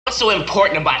What's so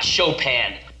important about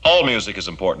Chopin? All music is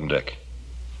important, Dick.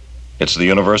 It's the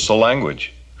universal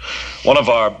language. One of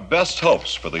our best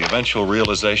hopes for the eventual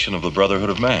realization of the brotherhood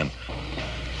of man.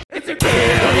 It's a Kill Your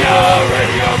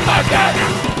Radio podcast.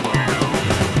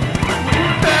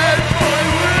 Bad boy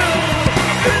Will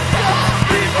is just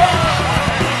begun.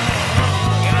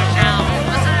 You shall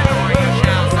listen or you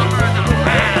shall suffer the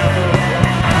wrath.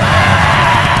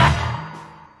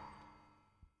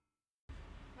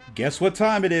 Guess what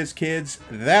time it is, kids?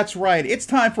 That's right, it's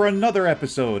time for another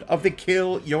episode of the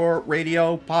Kill Your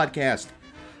Radio podcast.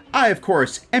 I, of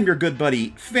course, am your good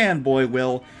buddy, Fanboy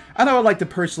Will, and I would like to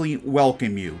personally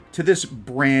welcome you to this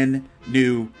brand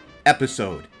new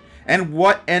episode. And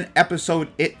what an episode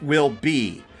it will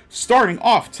be! Starting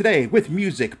off today with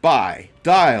music by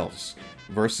Dials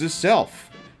vs. Self,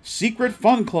 Secret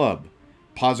Fun Club,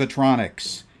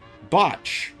 Positronics,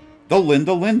 Botch, The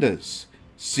Linda Lindas,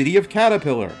 City of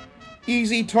Caterpillar,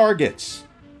 Easy Targets,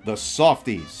 The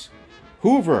Softies,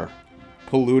 Hoover,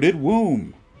 Polluted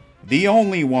Womb, The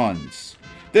Only Ones,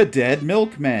 The Dead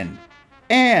Milkmen,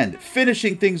 and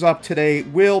finishing things up today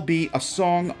will be a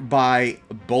song by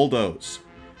Bulldoze.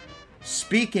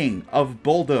 Speaking of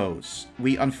Bulldoze,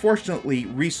 we unfortunately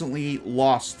recently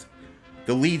lost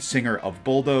the lead singer of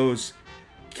Bulldoze,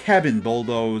 Kevin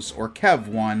Bulldoze, or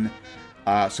Kev1.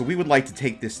 So we would like to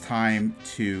take this time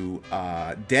to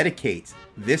dedicate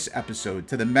this episode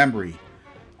to the memory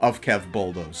of Kev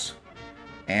Bulldoze.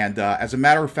 And as a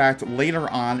matter of fact, later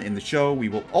on in the show, we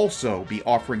will also be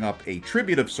offering up a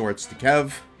tribute of sorts to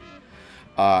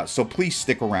Kev. So please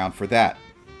stick around for that.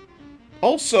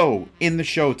 Also in the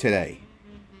show today,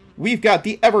 we've got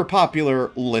the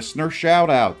ever-popular listener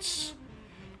shoutouts,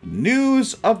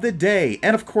 news of the day,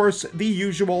 and of course, the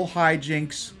usual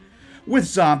hijinks with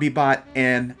ZombieBot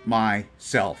and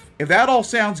myself. If that all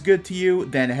sounds good to you,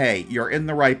 then hey, you're in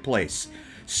the right place.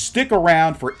 Stick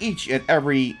around for each and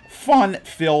every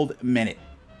fun-filled minute.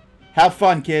 Have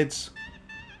fun, kids.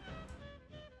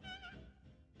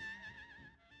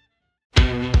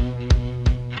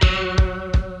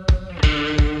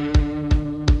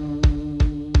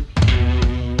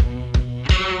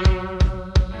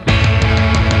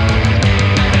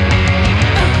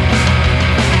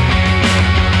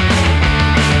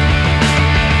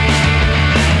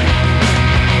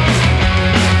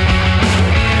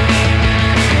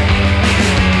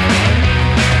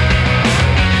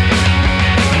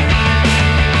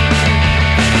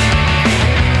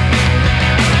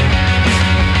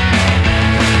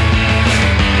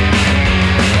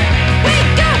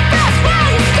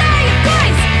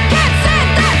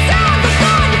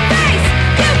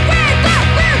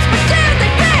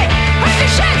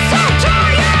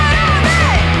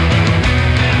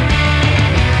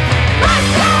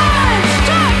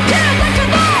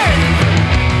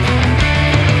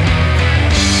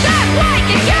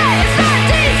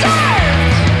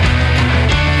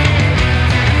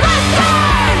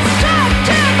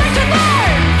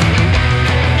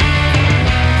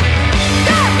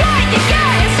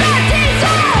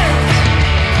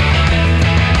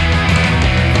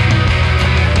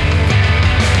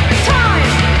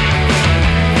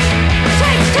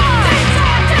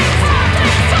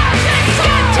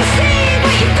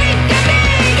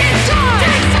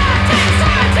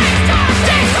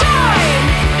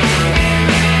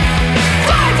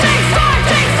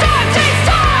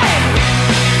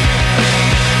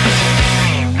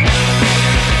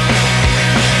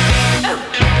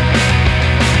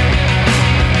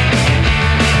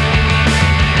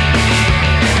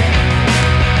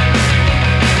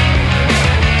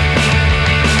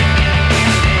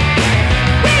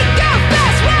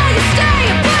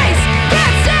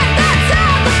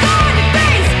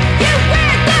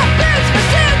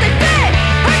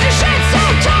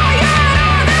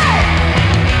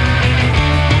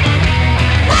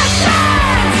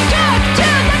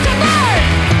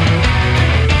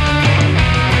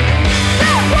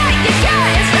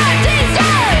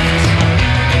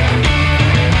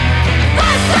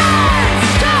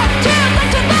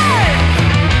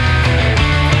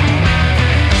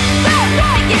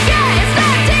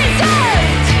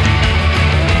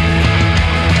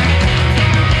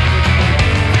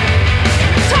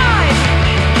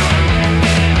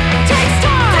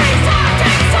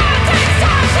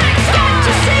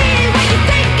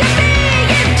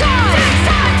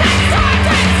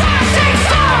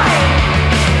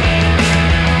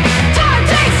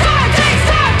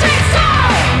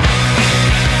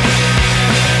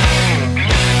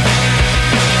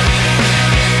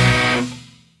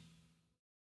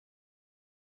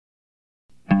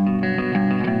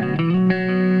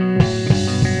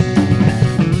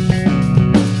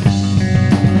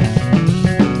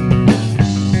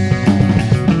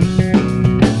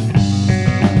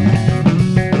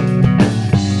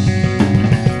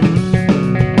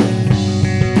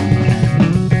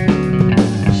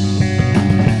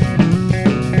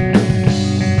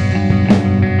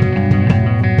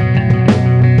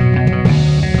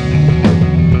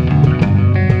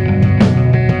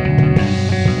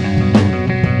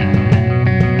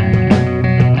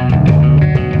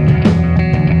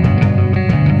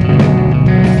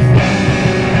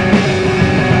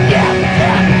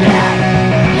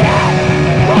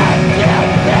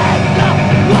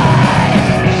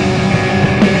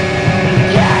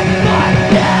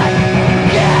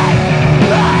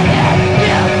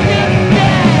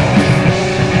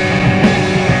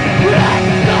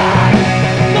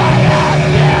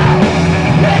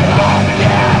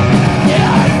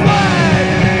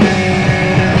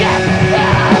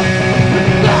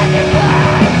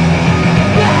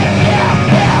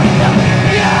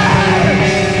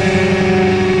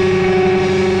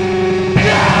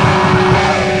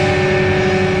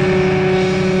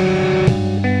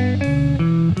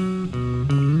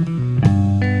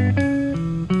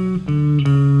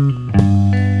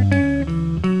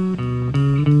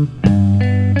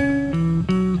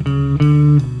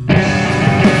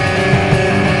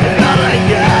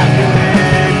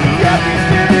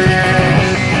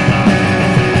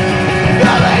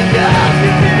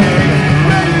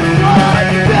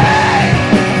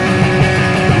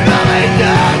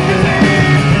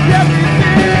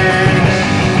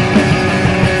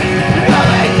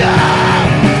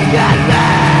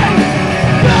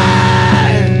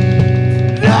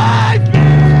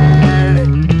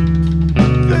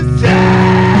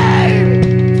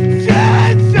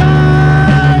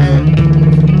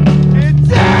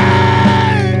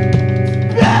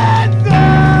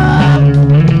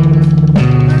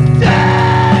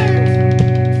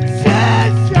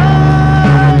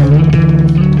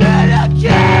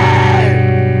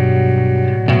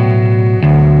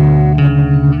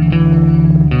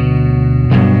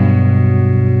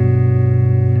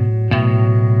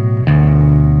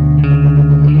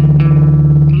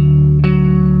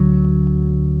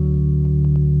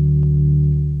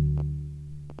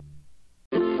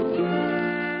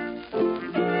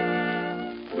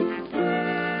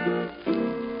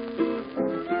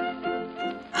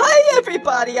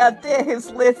 everybody out there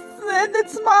who's listening.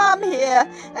 It's Mom here.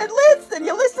 And listen,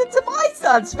 you listen to my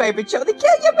son's favorite show, the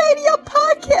Kill Your Radio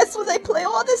podcast, where they play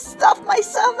all this stuff my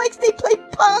son likes. They play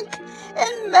punk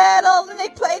and metal, and they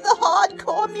play the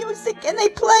hardcore music, and they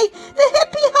play the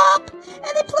hippie hop,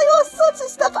 and they play all sorts of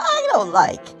stuff I don't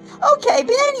like. Okay,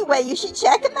 but anyway, you should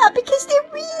check them out because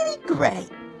they're really great.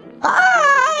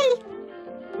 Bye!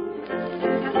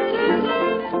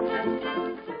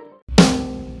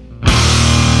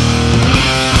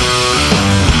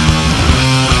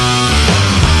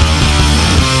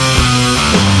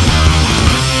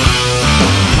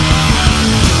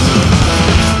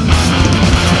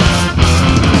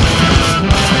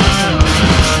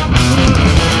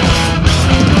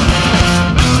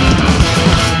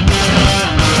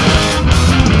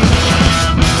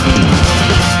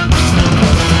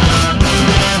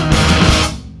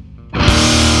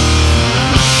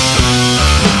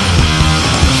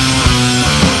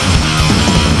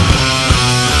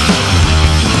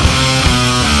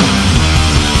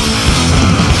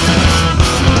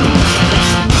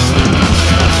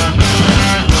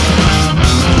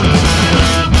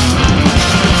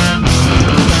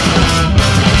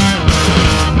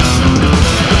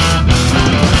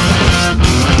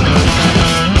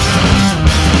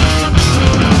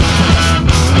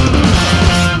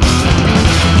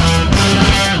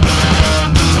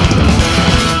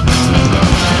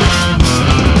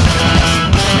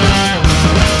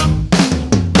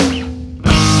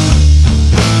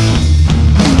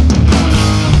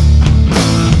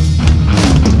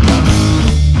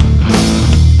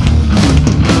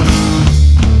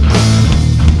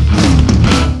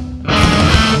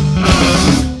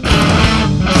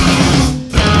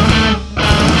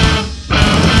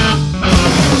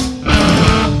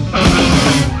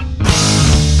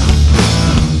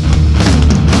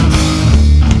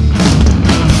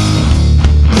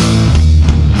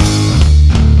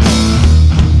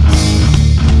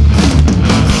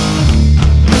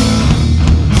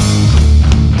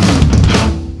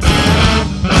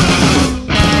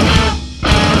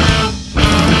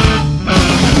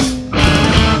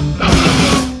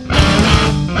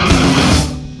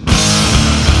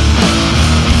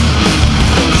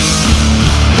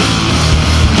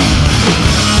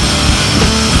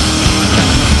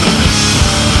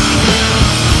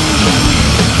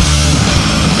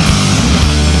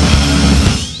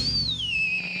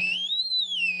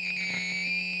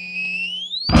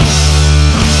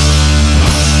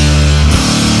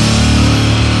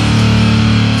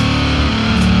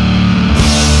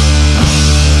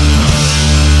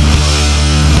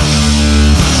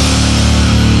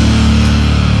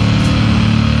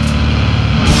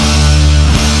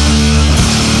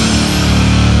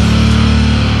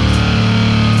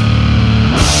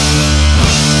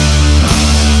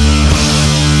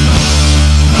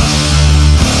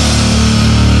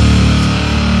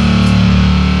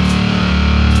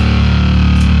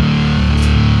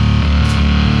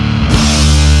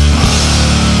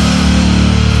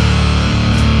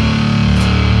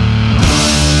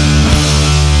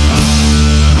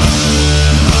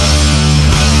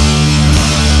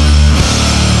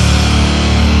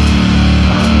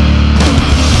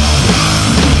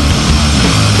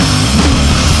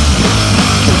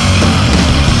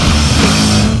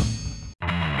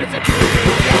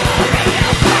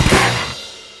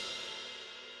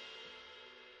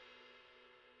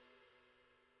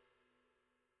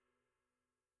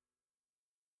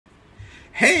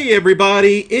 Hey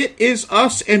everybody, it is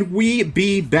us and we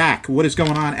be back. What is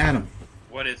going on, Adam?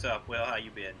 What is up, Will? How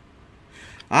you been?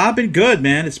 I've been good,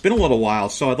 man. It's been a little while,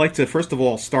 so I'd like to first of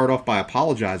all start off by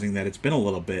apologizing that it's been a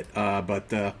little bit.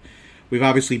 But we've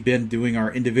obviously been doing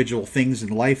our individual things in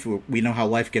life. We know how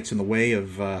life gets in the way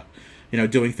of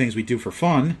doing things we do for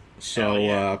fun. So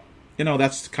Yeah.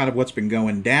 That's kind of what's been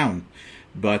going down.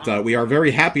 But we are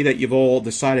very happy that you've all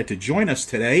decided to join us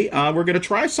today. We're going to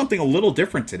try something a little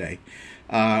different today.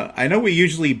 I know we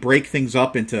usually break things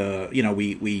up into,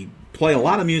 we play a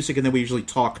lot of music and then we usually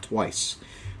talk twice.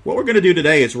 What we're going to do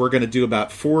today is we're going to do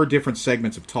about 4 different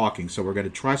segments of talking. So we're going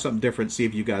to try something different, see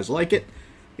if you guys like it.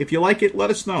 If you like it, let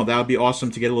us know. That would be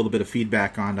awesome to get a little bit of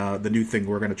feedback on the new thing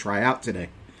we're going to try out today.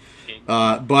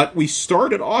 But we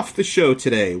started off the show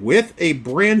today with a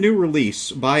brand new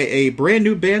release by a brand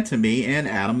new band to me and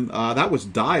Adam. That was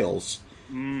Dials.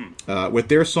 With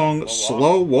their song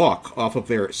Slow Walk off of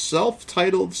their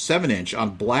self-titled 7-inch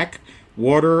on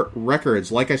Blackwater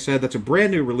Records. Like I said, that's a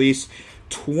brand new release,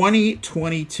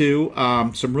 2022.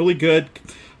 Some really good...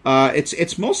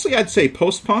 It's mostly, I'd say,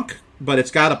 post-punk, but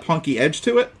it's got a punky edge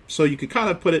to it. So you could kind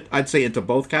of put it, I'd say, into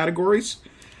both categories.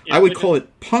 I would call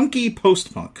it punky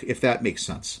post-punk, if that makes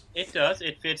sense. It does.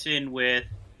 It fits in with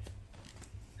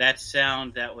that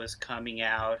sound that was coming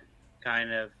out.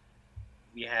 Kind of,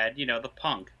 we had, the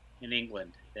punk in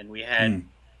England. Then we had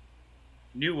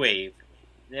new wave.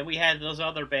 Then we had those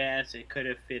other bands that could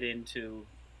have fit into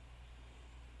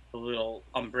the little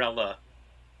umbrella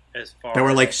as far. That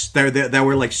were like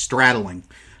straddling.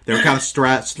 They were kind of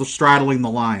straddling the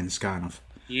lines, kind of.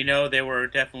 They were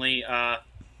definitely.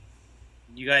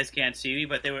 You guys can't see me,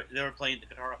 but they were playing the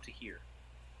guitar up to here.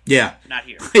 Yeah, not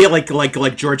here. Yeah,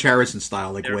 like George Harrison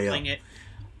style, like they were way playing up. It.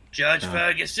 Judge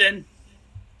Ferguson,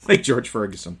 like George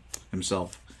Ferguson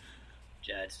himself.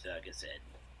 Judge Ferguson.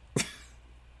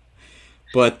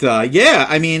 But yeah,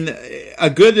 I mean, a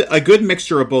good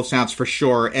mixture of both sounds for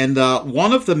sure. And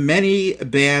one of the many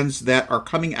bands that are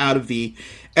coming out of the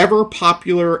ever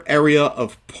popular area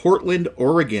of Portland,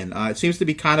 Oregon. It seems to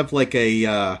be kind of like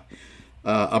a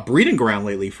breeding ground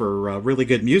lately for really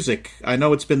good music. I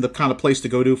know it's been the kind of place to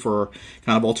go to for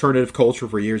kind of alternative culture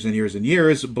for years and years and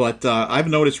years, but I've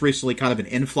noticed recently kind of an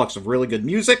influx of really good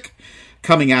music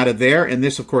coming out of there, and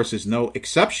this, of course, is no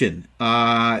exception.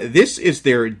 This is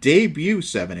their debut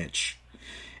 7-inch.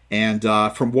 And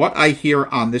from what I hear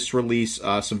on this release,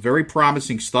 some very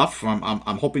promising stuff.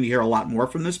 I'm hoping to hear a lot more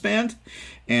from this band,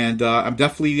 and I'm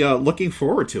definitely looking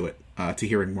forward to it, to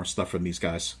hearing more stuff from these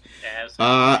guys.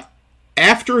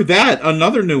 After that,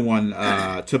 another new one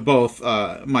to both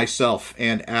myself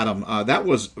and Adam. That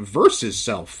was Versus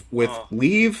Self with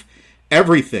Leave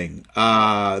Everything.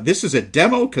 This is a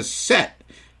demo cassette.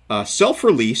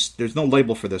 Self-released. There's no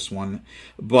label for this one.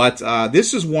 But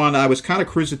this is one I was kind of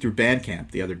cruising through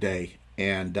Bandcamp the other day.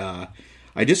 And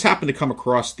I just happened to come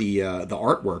across the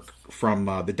artwork from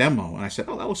the demo. And I said,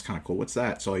 oh, that looks kind of cool. What's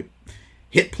that? So I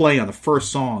hit play on the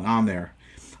first song on there,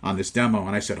 on this demo.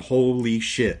 And I said, holy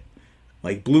shit.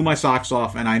 Like, blew my socks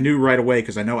off. And I knew right away,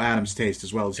 because I know Adam's taste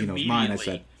as well as he knows mine. I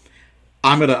said,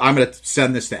 I'm gonna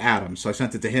send this to Adam. So I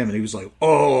sent it to him, and he was like,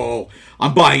 "Oh,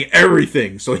 I'm buying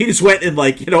everything." So he just went and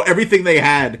everything they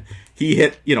had, he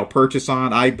hit purchase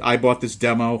on. I bought this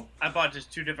demo. I bought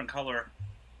just 2 different color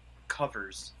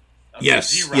covers.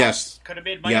 Yes. Could have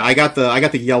made money. Yeah, I got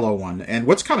the yellow one. And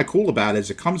what's kind of cool about it is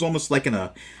it comes almost like in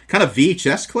a kind of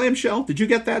VHS clamshell. Did you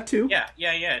get that too? Yeah.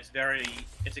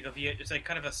 It's like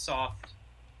kind of a soft.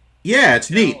 Yeah, it's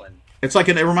neat. It's like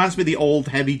it reminds me of the old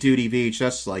heavy-duty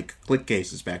VHS, like, click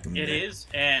cases back in the day. It is,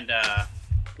 and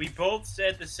we both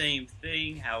said the same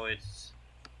thing, how it's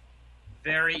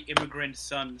very Immigrant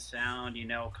Son sound,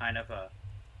 kind of a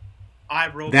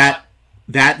iRobot.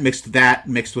 That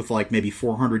mixed with, like, maybe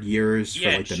 400 Years for,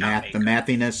 like, the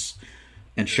mathiness,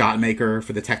 and Shotmaker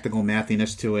for the technical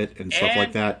mathiness to it, and stuff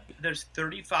like that. There's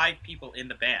 35 people in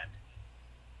the band.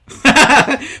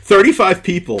 35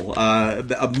 people,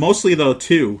 mostly though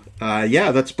 2.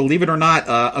 Yeah, that's, believe it or not,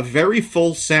 a very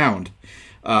full sound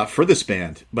for this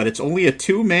band. But it's only a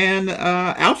 2-man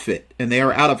outfit, and they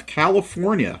are out of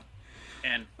California.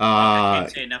 And I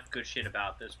can't say enough good shit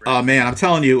about this. Oh man, I'm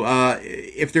telling you,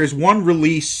 if there's one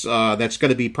release that's going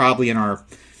to be probably in our,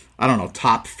 I don't know,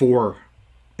 top 4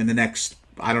 in the next,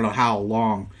 I don't know how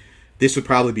long, this would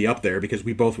probably be up there because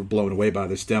we both were blown away by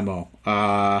this demo.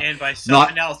 And by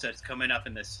something else that's coming up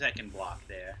in the second block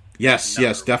there. Yes,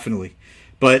 definitely.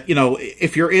 But,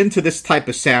 if you're into this type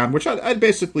of sound, which I'd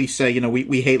basically say,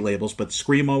 we hate labels, but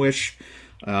screamo-ish,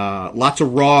 lots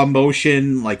of raw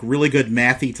emotion, like really good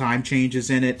mathy time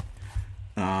changes in it,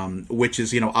 which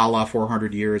is, a la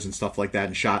 400 Years and stuff like that,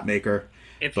 and Shotmaker.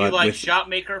 If you like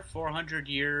Shotmaker, 400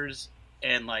 Years,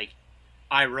 and like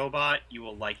iRobot, you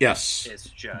will like yes. It's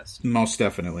just most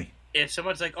definitely. If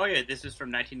someone's like, "Oh yeah, this is from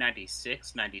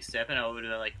 1996, 97," I would be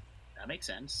like, "That makes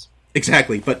sense."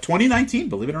 Exactly, but 2019,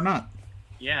 believe it or not.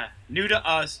 Yeah, new to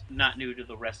us, not new to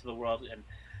the rest of the world, and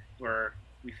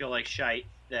we feel like shite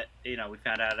that we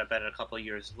found out about it a couple of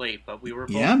years late, but we were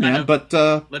both but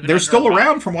they're still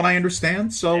around from what I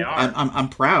understand, so I'm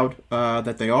proud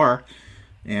that they are.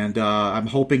 And I'm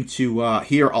hoping to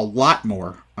hear a lot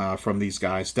more from these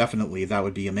guys. Definitely, that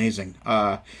would be amazing.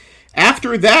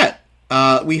 After that,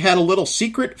 we had a little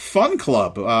secret fun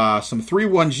club, some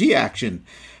 3-1G action.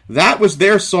 That was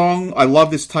their song. I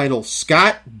love this title,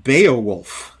 Scott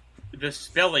Beowulf. The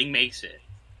spelling makes it.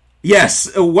 Yes.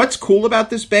 What's cool about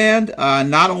this band,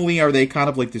 not only are they kind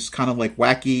of like this kind of like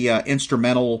wacky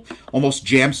instrumental, almost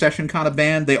jam session kind of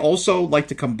band, they also like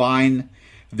to combine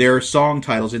their song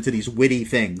titles into these witty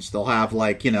things. They'll have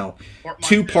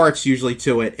 2 parts usually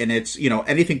to it, and it's,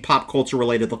 anything pop culture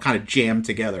related, they'll kind of jam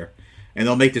together. And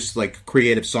they'll make this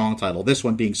creative song title. This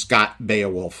one being Scott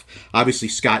Beowulf. Obviously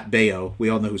Scott Baio. We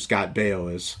all know who Scott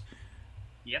Baio is.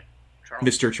 Yep.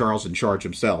 Mr. Charles in Charge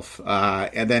himself.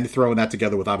 And then throwing that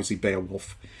together with, obviously,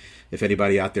 Beowulf. If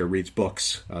anybody out there reads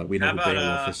books, we know How who about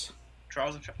Beowulf is.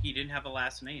 Charles? He didn't have a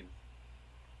last name.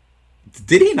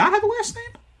 Did he not have a last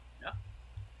name? No.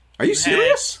 Are you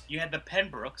serious? You had the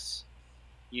Pembrokes.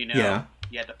 You know. Yeah.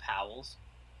 You had the Powells.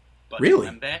 But Really?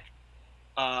 Lembeck.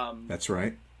 That's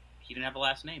right. He didn't have a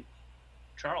last name.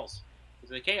 Charles.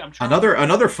 He's like, hey, I'm Charles.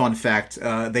 Another fun fact: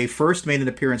 they first made an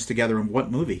appearance together in what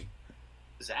movie?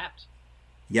 Zapped.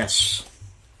 Yes.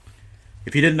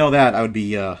 If you didn't know that, I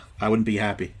wouldn't be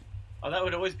happy. Oh, that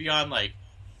would always be on like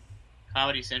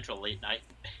Comedy Central late night.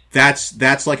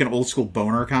 That's like an old school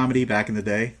boner comedy back in the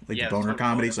day, like Yeah, the boner sort of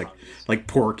comedies, boner like comedies. like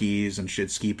Porky's and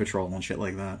shit, Ski Patrol and shit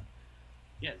like that.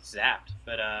 Yeah, Zapped.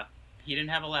 But he didn't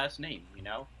have a last name. You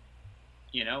know.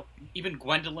 Even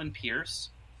Gwendolyn Pierce.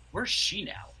 Where's she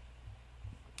now?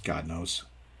 God knows.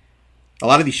 A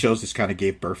lot of these shows just kind of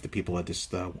gave birth to people that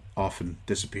just often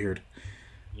disappeared.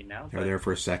 You know. They were there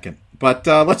for a second. But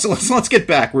let's get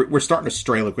back. We're starting to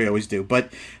stray like we always do.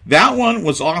 But that one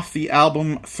was off the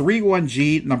album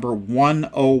 31G number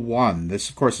 101. This,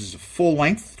 of course, is a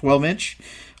full-length 12-inch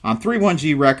on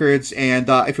 31G Records. And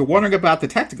if you're wondering about the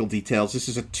technical details, this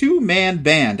is a two-man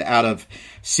band out of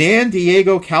San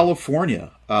Diego,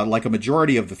 California, like a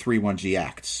majority of the 31G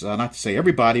acts. Not to say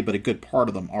everybody, but a good part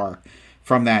of them are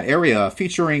from that area,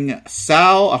 featuring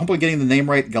Sal, I hope I'm getting the name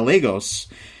right, Gallegos,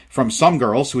 from Some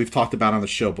Girls, who we've talked about on the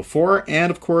show before, and,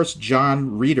 of course,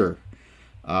 John Reeder.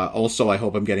 Also, I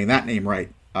hope I'm getting that name right.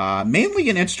 Mainly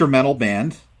an instrumental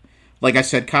band. Like I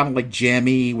said, kind of like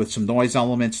jammy with some noise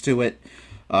elements to it.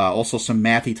 Also some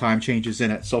mathy time changes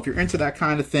in it. So if you're into that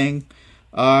kind of thing,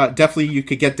 definitely you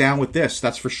could get down with this.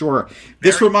 That's for sure.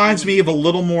 This reminds me of a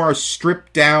little more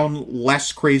stripped down,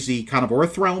 less crazy kind of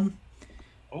Orthrealm.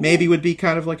 Maybe would be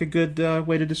kind of like a good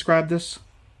way to describe this.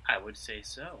 I would say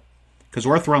so. Because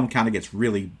Orthrealm kind of gets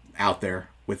really out there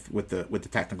with the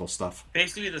technical stuff.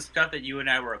 Basically, the stuff that you and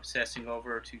I were obsessing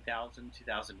over 2000,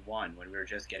 2001, when we were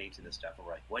just getting to this stuff.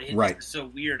 We're like, what is Right. this? Is so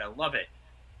weird. I love it.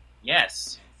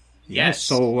 Yes. Yes.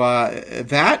 So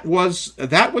that was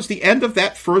the end of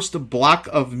that first block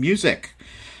of music.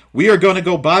 We are going to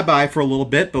go bye-bye for a little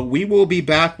bit, but we will be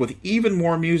back with even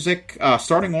more music,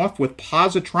 starting off with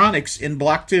Positronics in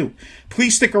Block 2.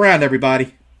 Please stick around,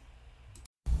 everybody.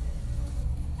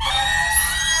 Oh,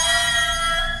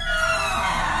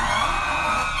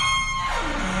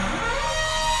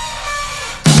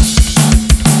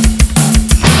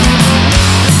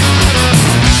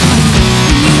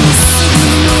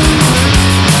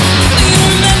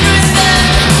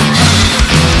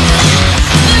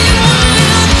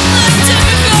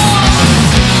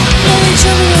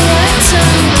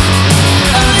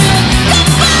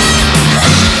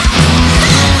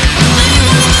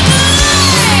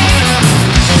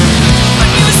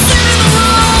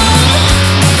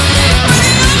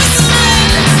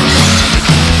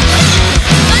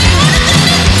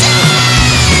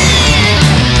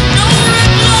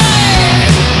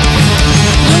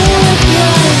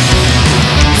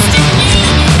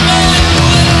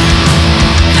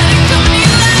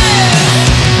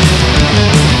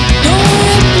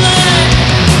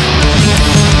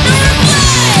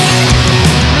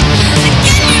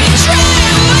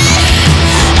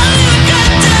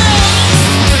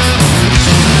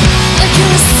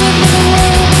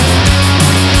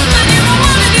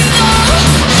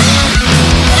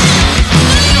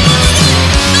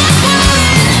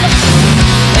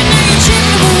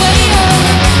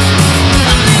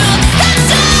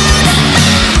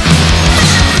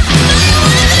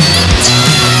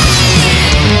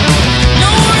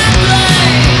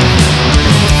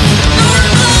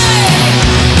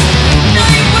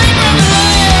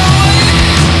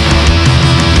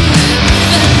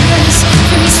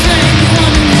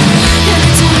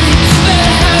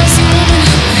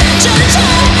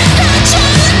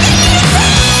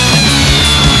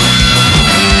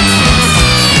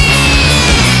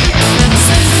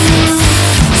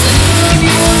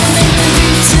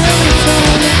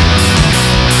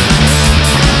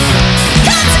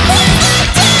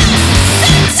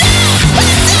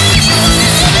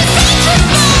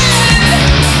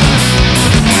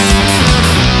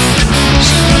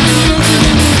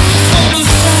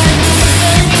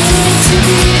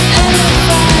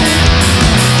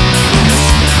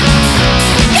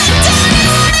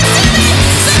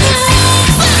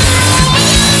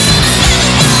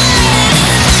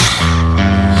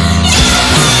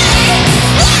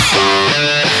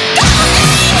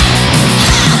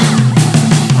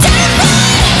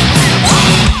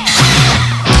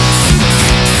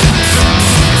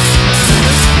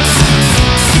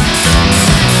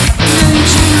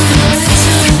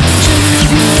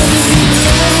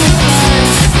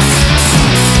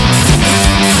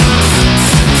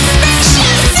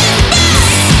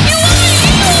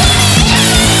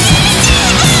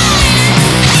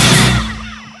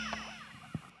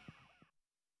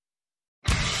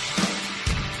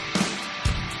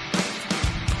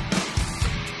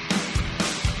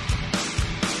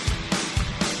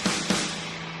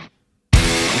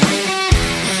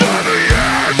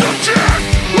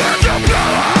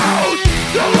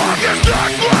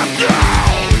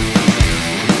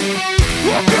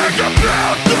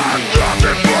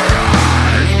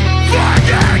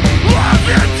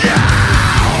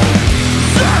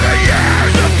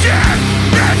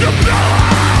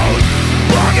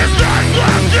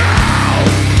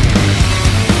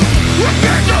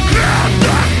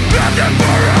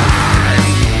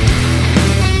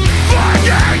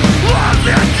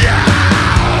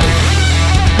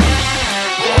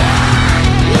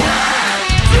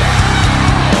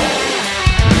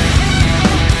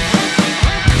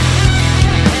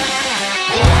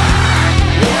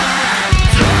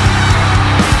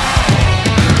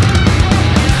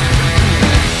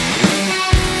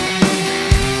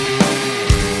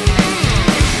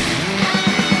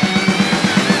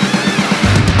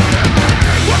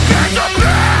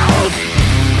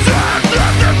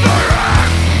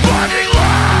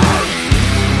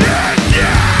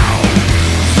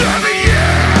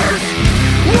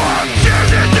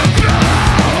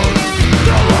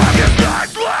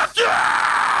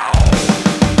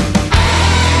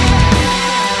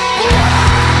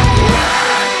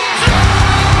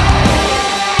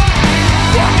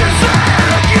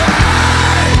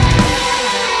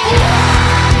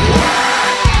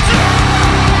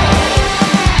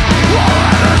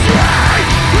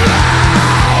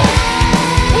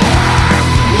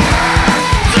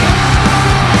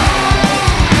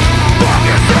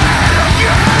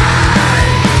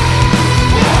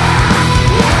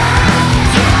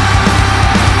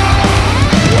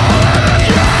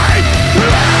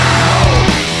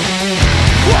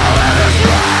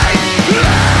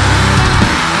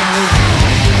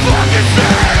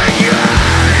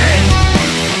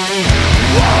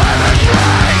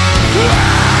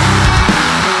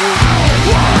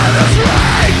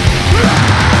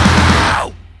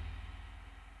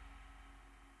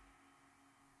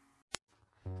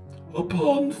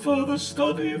 further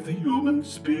study of the human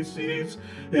species,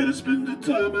 it has been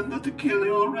determined that the Kill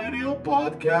Your Radio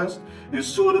podcast is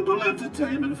suitable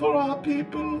entertainment for our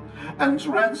people and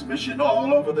transmission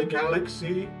all over the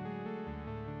galaxy.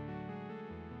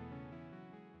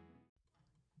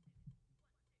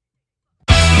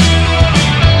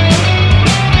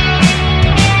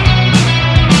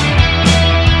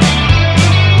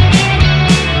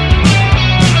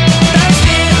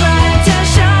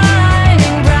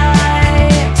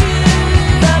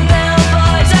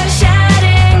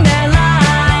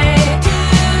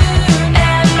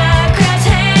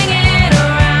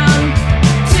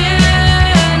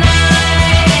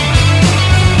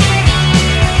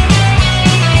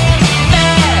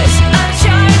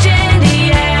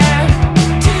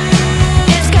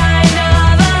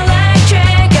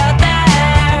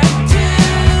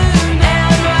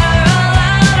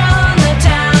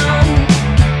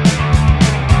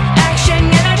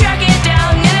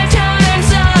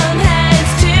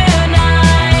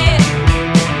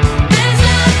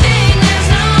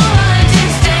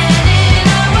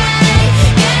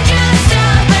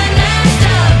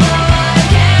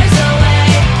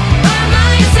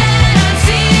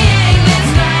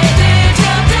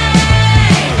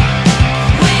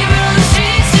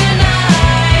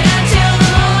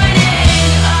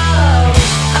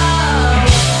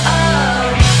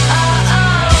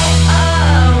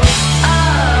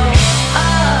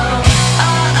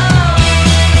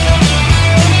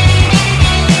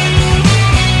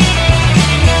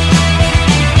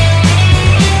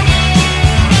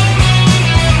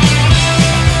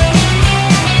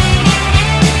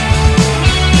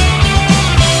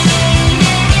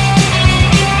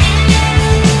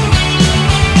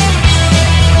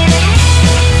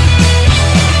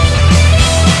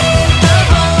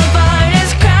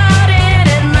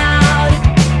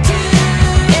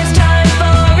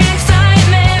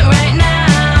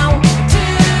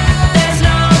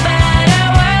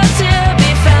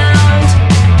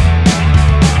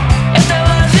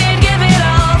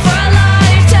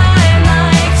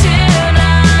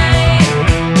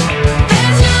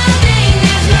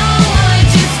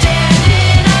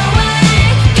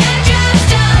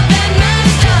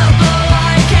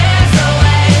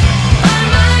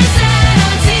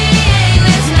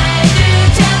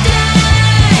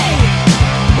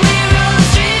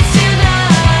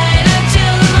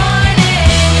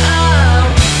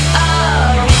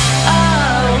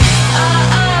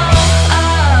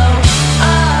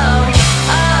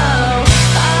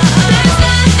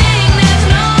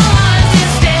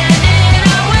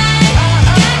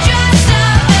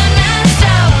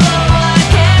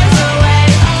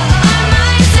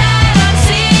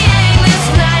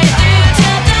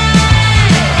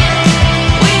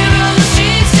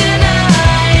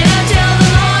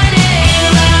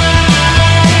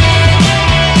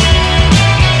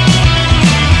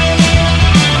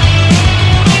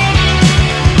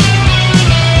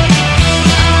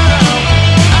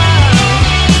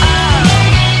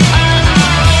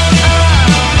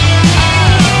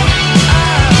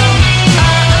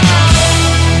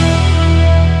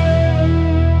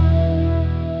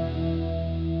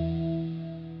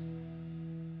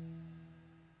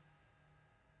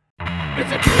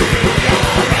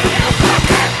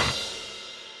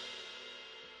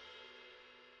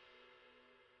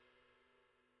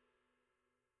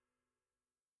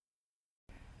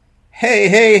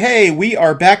 Hey, we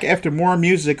are back after more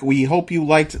music. We hope you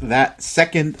liked that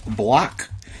second block.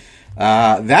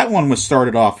 That one was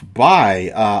started off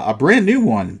by a brand new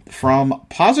one from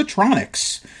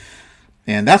Positronics.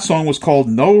 And that song was called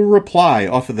No Reply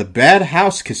off of the Bad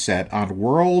House cassette on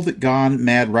World Gone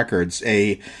Mad Records.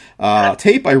 A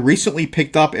tape I recently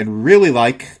picked up and really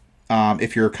like.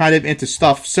 If you're kind of into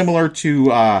stuff similar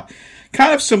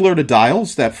to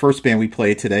Dials, that first band we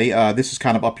played today. This is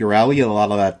kind of up your alley, a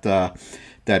lot of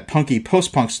that punky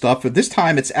post-punk stuff. But this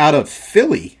time it's out of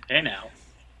Philly. Hey now.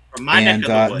 From my neck of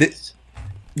the woods.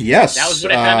 Yes. That was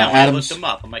what I found out when I looked them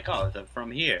up. I'm like, oh, they're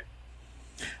from here.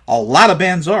 A lot of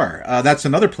bands are. That's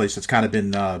another place that's kind of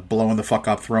been blowing the fuck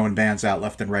up, throwing bands out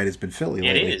left and right, has been Philly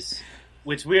lately. It is.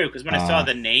 Which is weird, because when I saw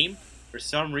the name, for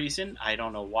some reason, I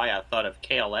don't know why, I thought of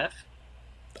KLF.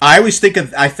 I always think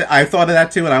of... I thought of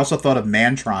that, too, and I also thought of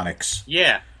Mantronics.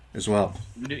 Yeah. As well.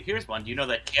 Here's one. Do you know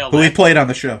that KLF... Who we played on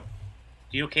the show.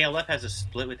 Do you know KLF has a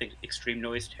split with Extreme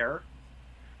Noise Terror?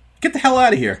 Get the hell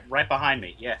out of here. Right behind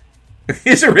me, yeah.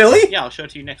 Is it really? Yeah, I'll show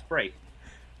it to you next break.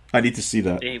 I need to see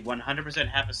that. They 100%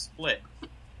 have a split.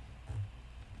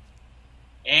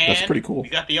 And that's pretty cool. we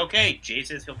got the okay. Jay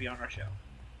says he'll be on our show.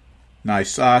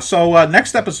 Nice. So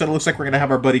next episode, it looks like we're going to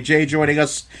have our buddy Jay joining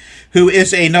us, who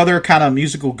is another kind of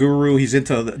musical guru. He's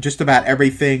into just about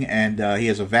everything, and he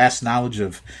has a vast knowledge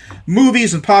of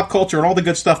movies and pop culture and all the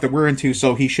good stuff that we're into,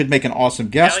 so he should make an awesome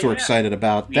guest. Hell We're yeah. excited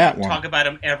about We that one. talk about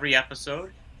him every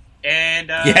episode. And,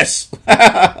 Yes.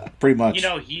 Pretty much. you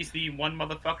know, he's the one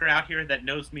motherfucker out here that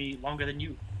knows me longer than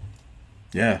you.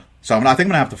 Yeah. So I think I'm going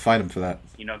to have to fight him for that.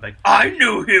 You know, like, I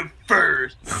knew him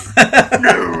first.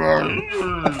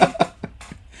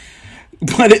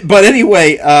 But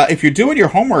anyway, if you're doing your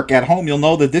homework at home, you'll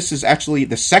know that this is actually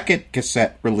the second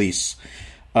cassette release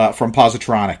from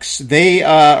Positronics. They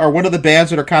are one of the bands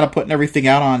that are kind of putting everything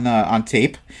out on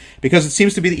tape because it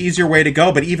seems to be the easier way to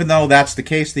go. But even though that's the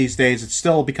case these days, it's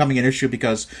still becoming an issue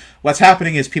because what's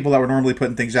happening is people that were normally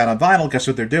putting things out on vinyl, guess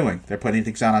what they're doing? They're putting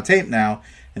things out on tape now.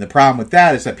 And the problem with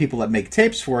that is that people that make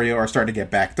tapes for you are starting to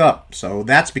get backed up. So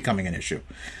that's becoming an issue.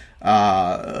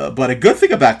 But a good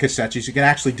thing about cassettes is you can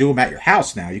actually do them at your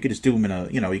house now. You could just do them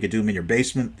you could do them in your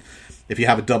basement. If you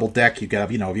have a double deck, you can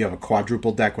have, if you have a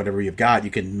quadruple deck, whatever you've got,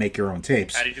 you can make your own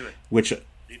tapes. How do you do it?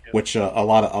 Which a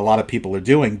lot of people are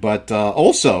doing. But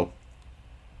also,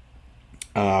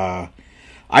 I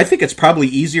think it's probably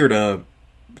easier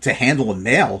to handle and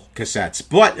mail cassettes,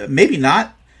 but maybe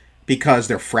not. Because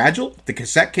they're fragile, the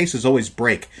cassette cases always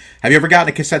break. Have you ever gotten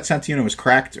a cassette sent to you and it was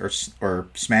cracked or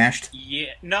smashed? Yeah,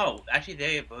 no. Actually,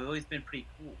 they've always been pretty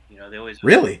cool. You know, they always...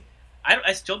 Really?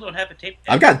 I still don't have a tape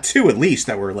deck. I've got two at least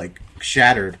that were, like,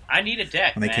 shattered. I need a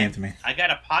deck, when they man. came to me. I got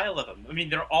a pile of them. I mean,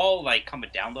 they're all, like, come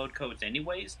with download codes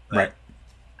anyways. But Right.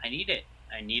 I need it.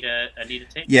 I need a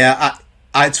tape. Yeah,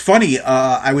 it's funny.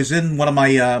 I was in one of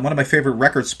my favorite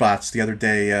record spots the other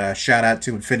day. Shout out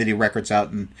to Infinity Records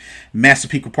out in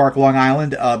Massapequa Park, Long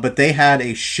Island. But they had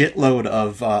a shitload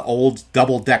of old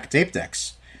double deck tape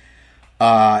decks,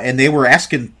 and they were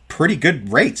asking pretty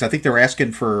good rates. I think they were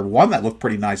asking for one that looked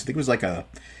pretty nice. I think it was like an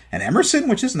Emerson,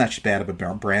 which isn't that bad of a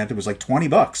brand. It was like $20.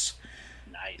 Nice.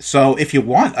 So if you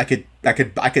want, I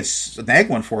could snag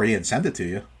one for you and send it to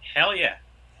you. Hell yeah.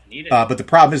 I need it. But the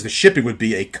problem is the shipping would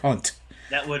be a cunt.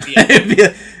 That would be...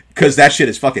 Because that shit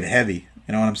is fucking heavy.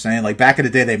 You know what I'm saying? Like, back in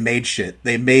the day, they made shit.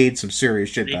 They made some serious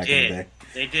shit back in the day.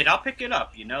 They did. I'll pick it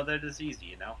up. You know, that is easy,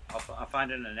 you know? I'll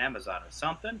find it on Amazon or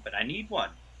something, but I need one.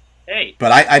 Hey.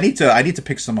 But I need to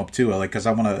pick some up, too, like, because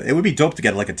I want to... It would be dope to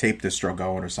get, like, a tape distro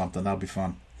going or something. That would be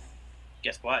fun.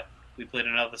 Guess what? We played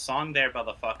another song there,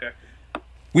 motherfucker.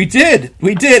 We did.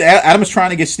 Adam was trying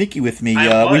to get sneaky with me.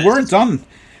 We weren't done...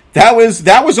 That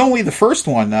was only the first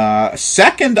one.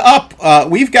 Second up,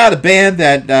 we've got a band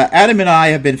that Adam and I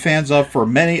have been fans of for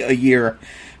many a year.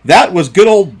 That was good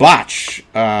old Botch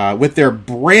with their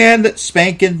brand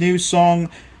spanking new song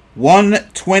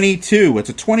 122. It's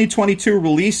a 2022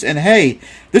 release, and hey,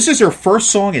 this is her first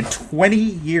song in 20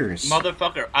 years.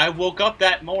 Motherfucker, I woke up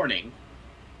that morning,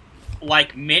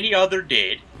 like many other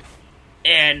did,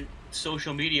 and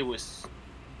social media was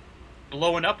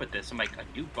blowing up at this. I'm like,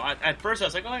 a new Botch? At first I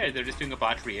was like, oh yeah, they're just doing a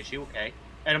Botch reissue, okay.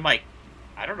 And I'm like,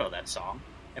 I don't know that song.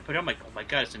 And put it on, I'm like, oh my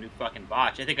god, it's a new fucking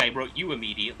Botch. I think I wrote you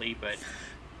immediately, but...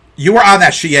 You were on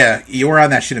that shit, yeah. You were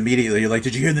on that shit immediately. You're like,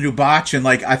 did you hear the new Botch? And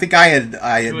like, I think I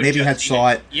had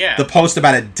saw it, yeah. the post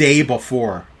about a day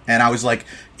before. And I was like,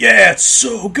 yeah, it's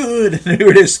so good. And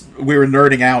we were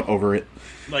nerding out over it.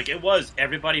 Like, it was,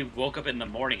 everybody woke up in the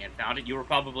morning and found it. You were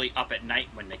probably up at night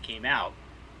when they came out.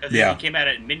 Because Yeah. it came out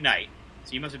at midnight.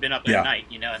 So you must have been up at night,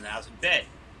 you know, and I was in bed.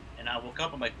 And I woke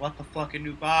up, I'm like, what the fucking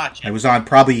new Botch? It was on,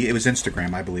 it was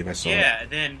Instagram, I believe I saw it. Yeah, and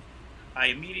then I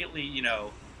immediately, you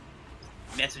know,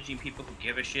 messaging people who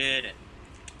give a shit, and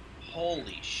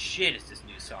holy shit, is this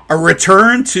new song. A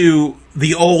return to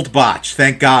the old Botch,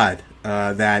 thank God,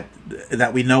 that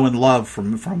we know and love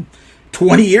from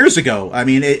 20 years ago. I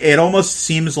mean, it almost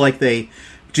seems like they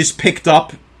just picked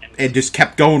up and just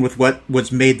kept going with what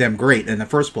was made them great in the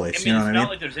first place. I mean, you know it's what I not mean?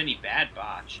 like there's any bad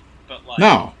Botch, but like,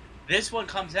 No. this one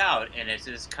comes out, and it's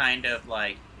just kind of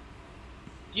like,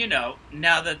 you know,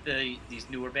 now that these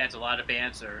newer bands, a lot of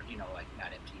bands are, you know, like, not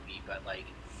MTV, but like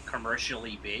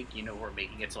commercially big, you know, we're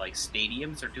making it to like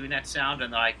stadiums are doing that sound,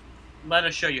 and they're like, let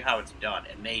us show you how it's done,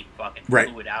 and they fucking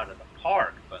blew it out of the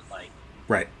park. But like,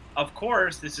 right, of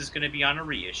course, this is going to be on a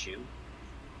reissue,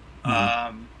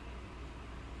 Mm-hmm.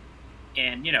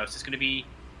 And you know, it's just going to be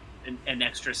an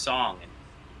extra song, and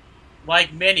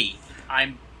like many,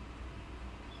 I'm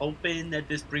hoping that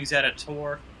this brings out a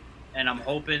tour, and I'm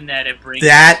hoping that it brings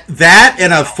that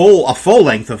and a full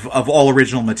length of all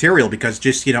original material, because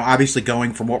just, you know, obviously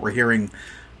going from what we're hearing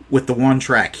with the one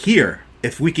track here,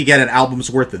 if we could get an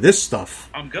album's worth of this stuff,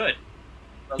 I'm good.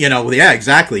 You know, yeah,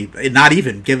 exactly. Not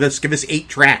even give us 8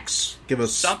 tracks. Give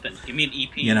us something. Give me an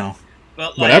EP. You know,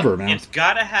 But, like, whatever, man. It's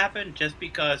got to happen just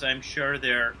because I'm sure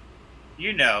they're,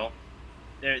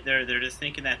 they're just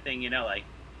thinking that thing, like,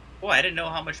 boy, I didn't know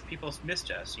how much people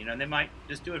missed us, and they might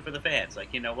just do it for the fans.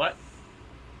 Like, you know what?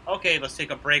 Okay, let's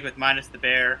take a break with Minus the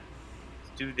Bear.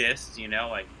 Let's do this,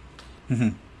 like. Mm-hmm.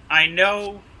 I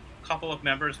know a couple of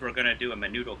members were going to do a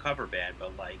Menudo cover band,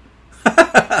 but, like,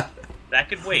 that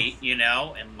could wait,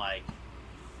 and, like,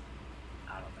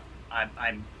 I don't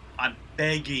know. I'm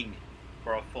begging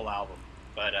for a full album,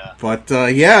 but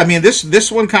yeah, I mean,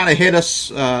 this one kind of hit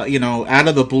us, out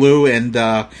of the blue, and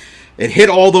it hit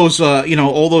all those,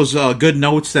 good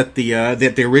notes that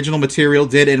the original material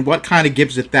did, and what kind of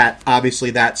gives it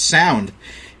that sound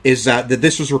is that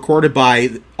this was recorded by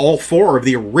all four of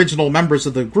the original members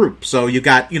of the group. So you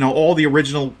got, all the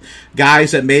original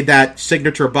guys that made that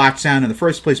signature box sound in the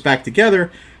first place back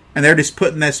together, and they're just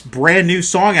putting this brand new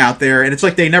song out there, and it's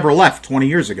like they never left 20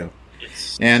 years ago.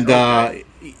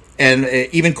 And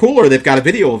even cooler, they've got a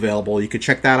video available. You could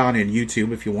check that on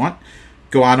YouTube if you want.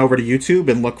 Go on over to YouTube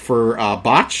and look for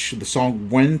Botch, the song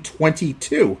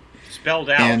 122. Spelled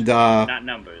out, and, not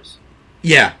numbers.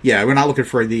 Yeah, we're not looking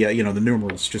for the the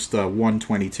numerals, just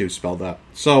 122 spelled out.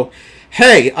 So,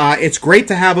 hey, it's great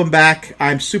to have them back.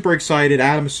 I'm super excited.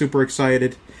 Adam is super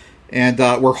excited, and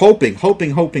we're hoping,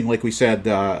 like we said,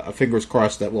 fingers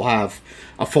crossed that we'll have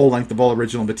a full length of all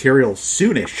original material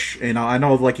soonish. I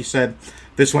know, like you said,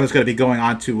 this one is going to be going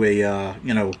on to a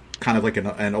kind of like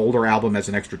an older album as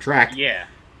an extra track. Yeah,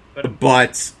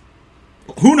 but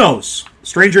who knows?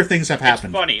 Stranger things have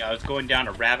happened. It's funny. I was going down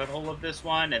a rabbit hole of this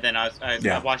one, and then I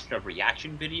watched a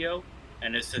reaction video,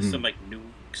 and it's just some like new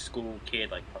school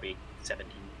kid, like probably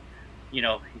 17. He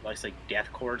likes like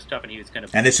deathcore and stuff, and he was kind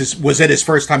of. And was it his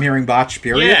first time hearing Botch?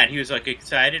 Period. Yeah, and he was like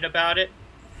excited about it,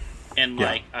 and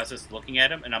like I was just looking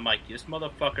at him, and I'm like, this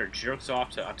motherfucker jerks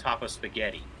off on top of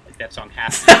spaghetti. Like that song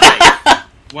has to play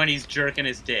when he's jerking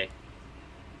his dick.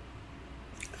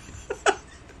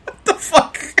 What the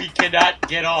fuck? He cannot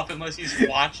get off unless he's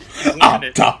watching.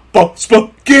 On top of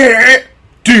spaghetti.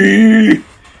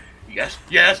 Yes.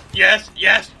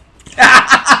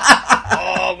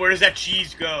 Oh, where does that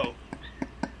cheese go?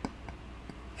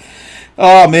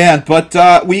 Oh man, but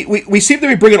we seem to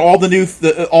be bringing all the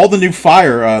new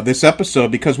fire this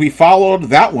episode, because we followed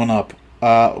that one up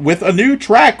with a new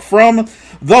track from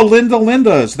the Linda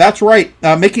Lindas. That's right,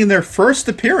 making their first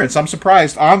appearance. I'm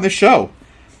surprised on the show.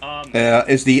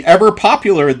 Is the ever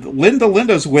popular Linda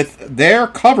Lindas with their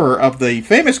cover of the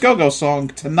famous Go-Go song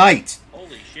 "Tonight."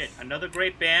 Holy shit! Another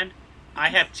great band. I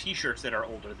have T-shirts that are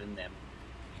older than them.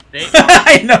 They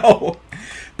I know,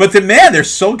 but they're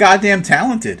so goddamn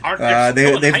talented. Aren't they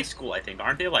still in high school? I think,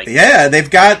 aren't they? Like, yeah, they've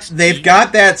got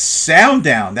that sound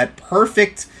down, that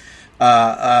perfect,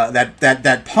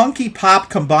 that punky pop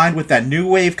combined with that new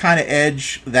wave kind of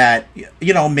edge that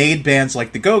made bands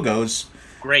like the Go-Go's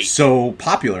great, so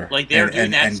popular. Like they're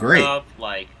doing that stuff, great.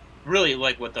 Like really,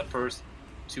 like what the first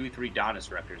 2-3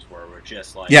 Donis records were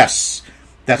just like. Yes,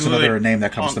 that's another name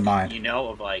that comes to mind.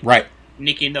 Of like right.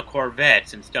 Nicki and the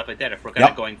Corvettes and stuff like that, if we're kind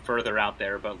of going further out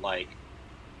there. But like,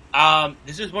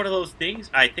 this is one of those things.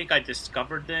 I think I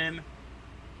discovered them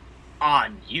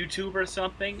on YouTube or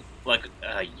something like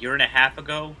a year and a half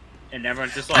ago, and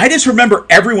everyone's just like, I just remember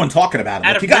everyone talking about it.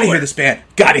 Like, you gotta hear this band.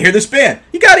 Gotta hear this band.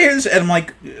 You gotta hear this. And I'm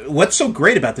like, what's so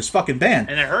great about this fucking band?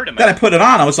 And I heard him. Then I put it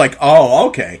on. I was like, oh,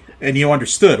 okay. And you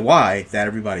understood why that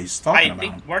everybody's talking about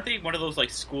them. Weren't they one of those like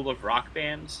School of Rock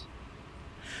bands?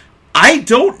 I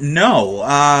don't know.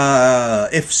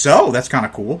 If so, that's kind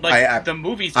of cool. Like the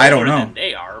movies, I don't know. Than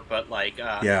they are, but like,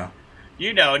 yeah,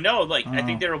 I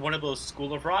think they were one of those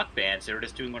School of Rock bands. They were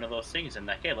just doing one of those things, and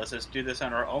like, hey, let's just do this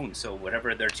on our own. So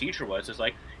whatever their teacher was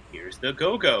like, here's the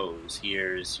Go-Go's,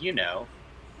 here's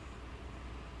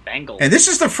Bangles. And this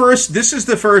is the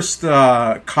first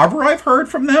cover I've heard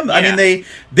from them. Yeah. I mean,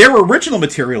 their original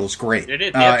material is great. It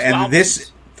is. And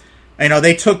this.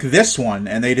 They took this one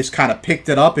and they just kind of picked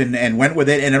it up and went with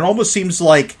it. And it almost seems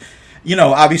like,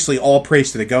 obviously all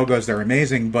praise to the Go-Go's. They're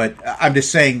amazing. But I'm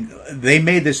just saying they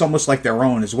made this almost like their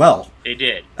own as well. They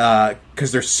did.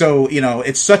 Because they're so,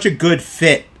 it's such a good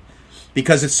fit.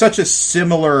 Because it's such a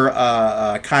similar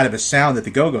kind of a sound that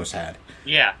the Go-Go's had.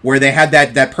 Yeah. Where they had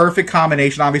that perfect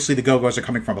combination. Obviously the Go-Go's are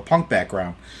coming from a punk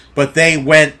background. But they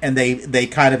went and they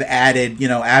kind of added,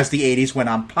 as the 80s went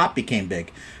on, pop became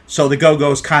big. So the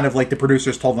Go-Go's kind of like the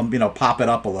producers told them, pop it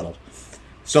up a little.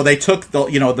 So they took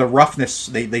the roughness,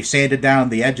 they sanded down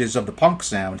the edges of the punk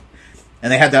sound,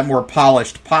 and they had that more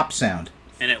polished pop sound.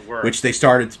 And it worked. Which they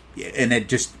started, and it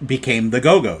just became the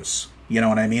Go-Go's. You know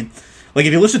what I mean? Like,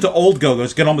 if you listen to old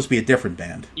Go-Go's, it could almost be a different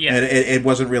band. Yeah. It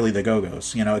wasn't really the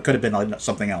Go-Go's. You know, it could have been like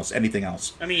something else, anything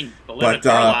else. I mean, Belinda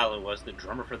Carlisle was the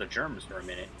drummer for the Germs for a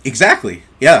minute. Exactly.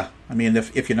 Yeah. I mean,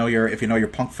 if you know your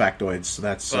punk factoids,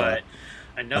 that's But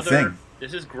a thing.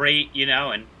 This is great, you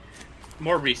know, and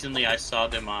more recently I saw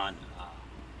them on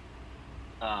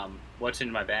What's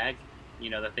in My Bag, you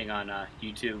know, the thing on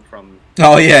YouTube from...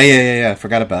 Oh, yeah.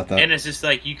 Forgot about that. And it's just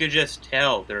like, you could just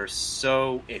tell they're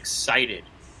so excited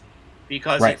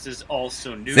because Right. this is all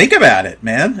so new. Think about it,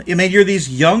 man. I mean, you're these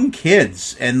young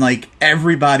kids, and like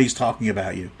everybody's talking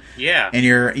about you. Yeah. And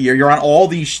you're on all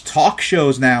these talk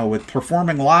shows now with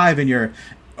performing live, and you're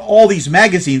all these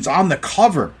magazines on the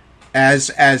cover as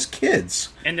kids.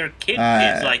 And they're kids,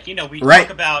 like, you know, we right.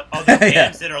 talk about other bands Yeah.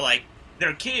 that are like,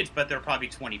 they're kids, but they're probably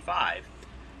 25.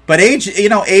 But age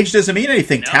doesn't mean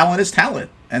anything. No. Talent is talent,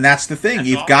 and that's the thing. That's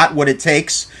You've awesome. got what it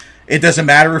takes. It doesn't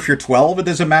matter if you're 12. It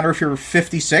doesn't matter if you're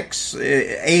 56.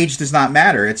 Age does not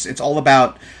matter. It's all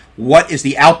about what is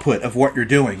the output of what you're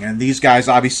doing. And these guys,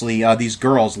 obviously, these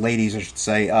girls, ladies, I should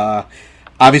say,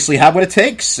 obviously have what it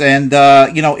takes. And,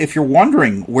 you know, if you're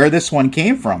wondering where this one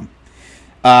came from,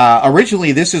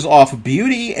 originally this is off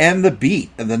Beauty and the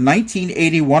Beat, the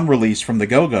 1981 release from the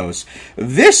Go-Go's.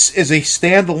 This is a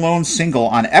standalone single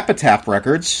on Epitaph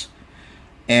Records.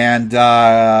 And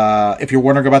if you're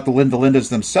wondering about the Linda Lindas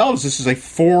themselves, this is a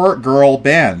 4-girl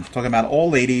band. Talking about all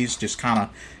ladies just kind of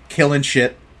killing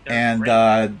shit and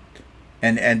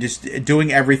just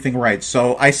doing everything right.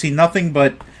 So I see nothing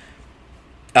but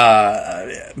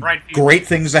great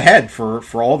things ahead for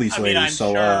all these ladies. I'm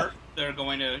so sure they're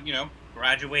going to, you know,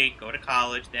 graduate, go to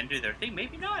college, then do their thing.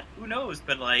 Maybe not. Who knows?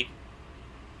 But, like,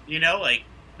 you know, like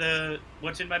the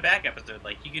What's in My Bag episode,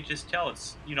 like, you could just tell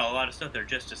it's, you know, a lot of stuff they're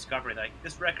just discovering. Like,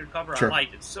 this record cover Sure. I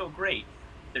liked. It's so great.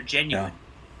 They're genuine.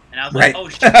 Yeah. And I was Right. like, oh,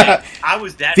 shit, I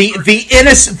was that person.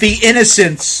 the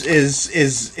innocence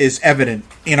is evident,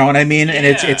 you know what I mean? And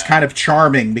it's Yeah. kind of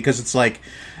charming because it's like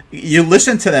you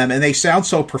listen to them and they sound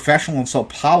so professional and so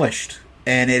polished,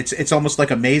 and it's almost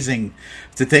like amazing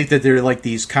to think that they're like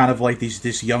these kind of like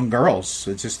these young girls.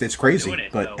 It's crazy. Doing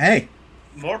it, But so hey,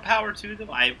 more power to them.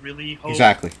 I really hope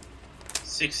exactly.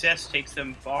 success takes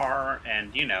them far,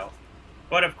 and, you know,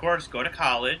 but of course, go to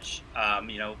college,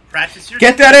 you know, practice your...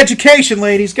 Get that education,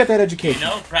 ladies. Get that education. You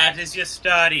know, practice your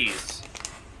studies.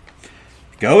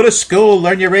 Go to school,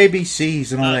 learn your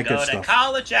ABCs and all that Go good to stuff.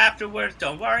 college afterwards.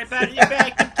 Don't worry about it. You're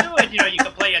back to do it. You know, you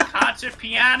can play a concert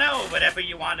piano or whatever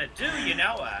you want to do, you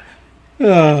know.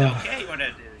 Okay, you want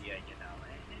to do, you know.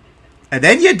 And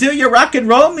then you do your rock and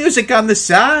roll music on the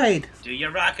side. Do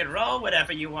your rock and roll,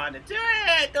 whatever you want to do.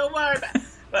 Don't worry about it.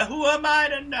 But who am I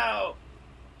to know?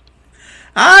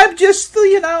 I'm just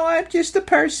a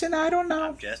person. I don't know.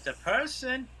 I'm just a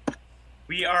person.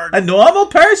 We are... A normal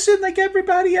person like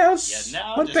everybody else. Yeah,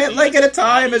 no, One just bit be leg at a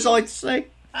time, funny. as I like to say.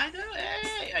 I know,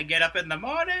 hey, I get up in the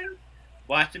morning,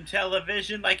 watch some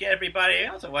television like everybody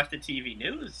else. I watch the TV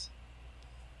news.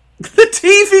 The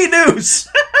TV news!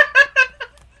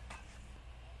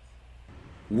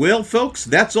 Well, folks,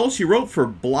 that's all she wrote for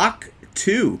Block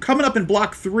 2. Coming up in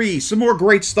Block 3, some more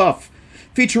great stuff,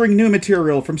 featuring new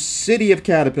material from City of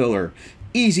Caterpillar,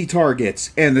 Easy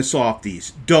Targets, and the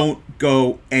Softies. Don't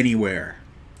go anywhere.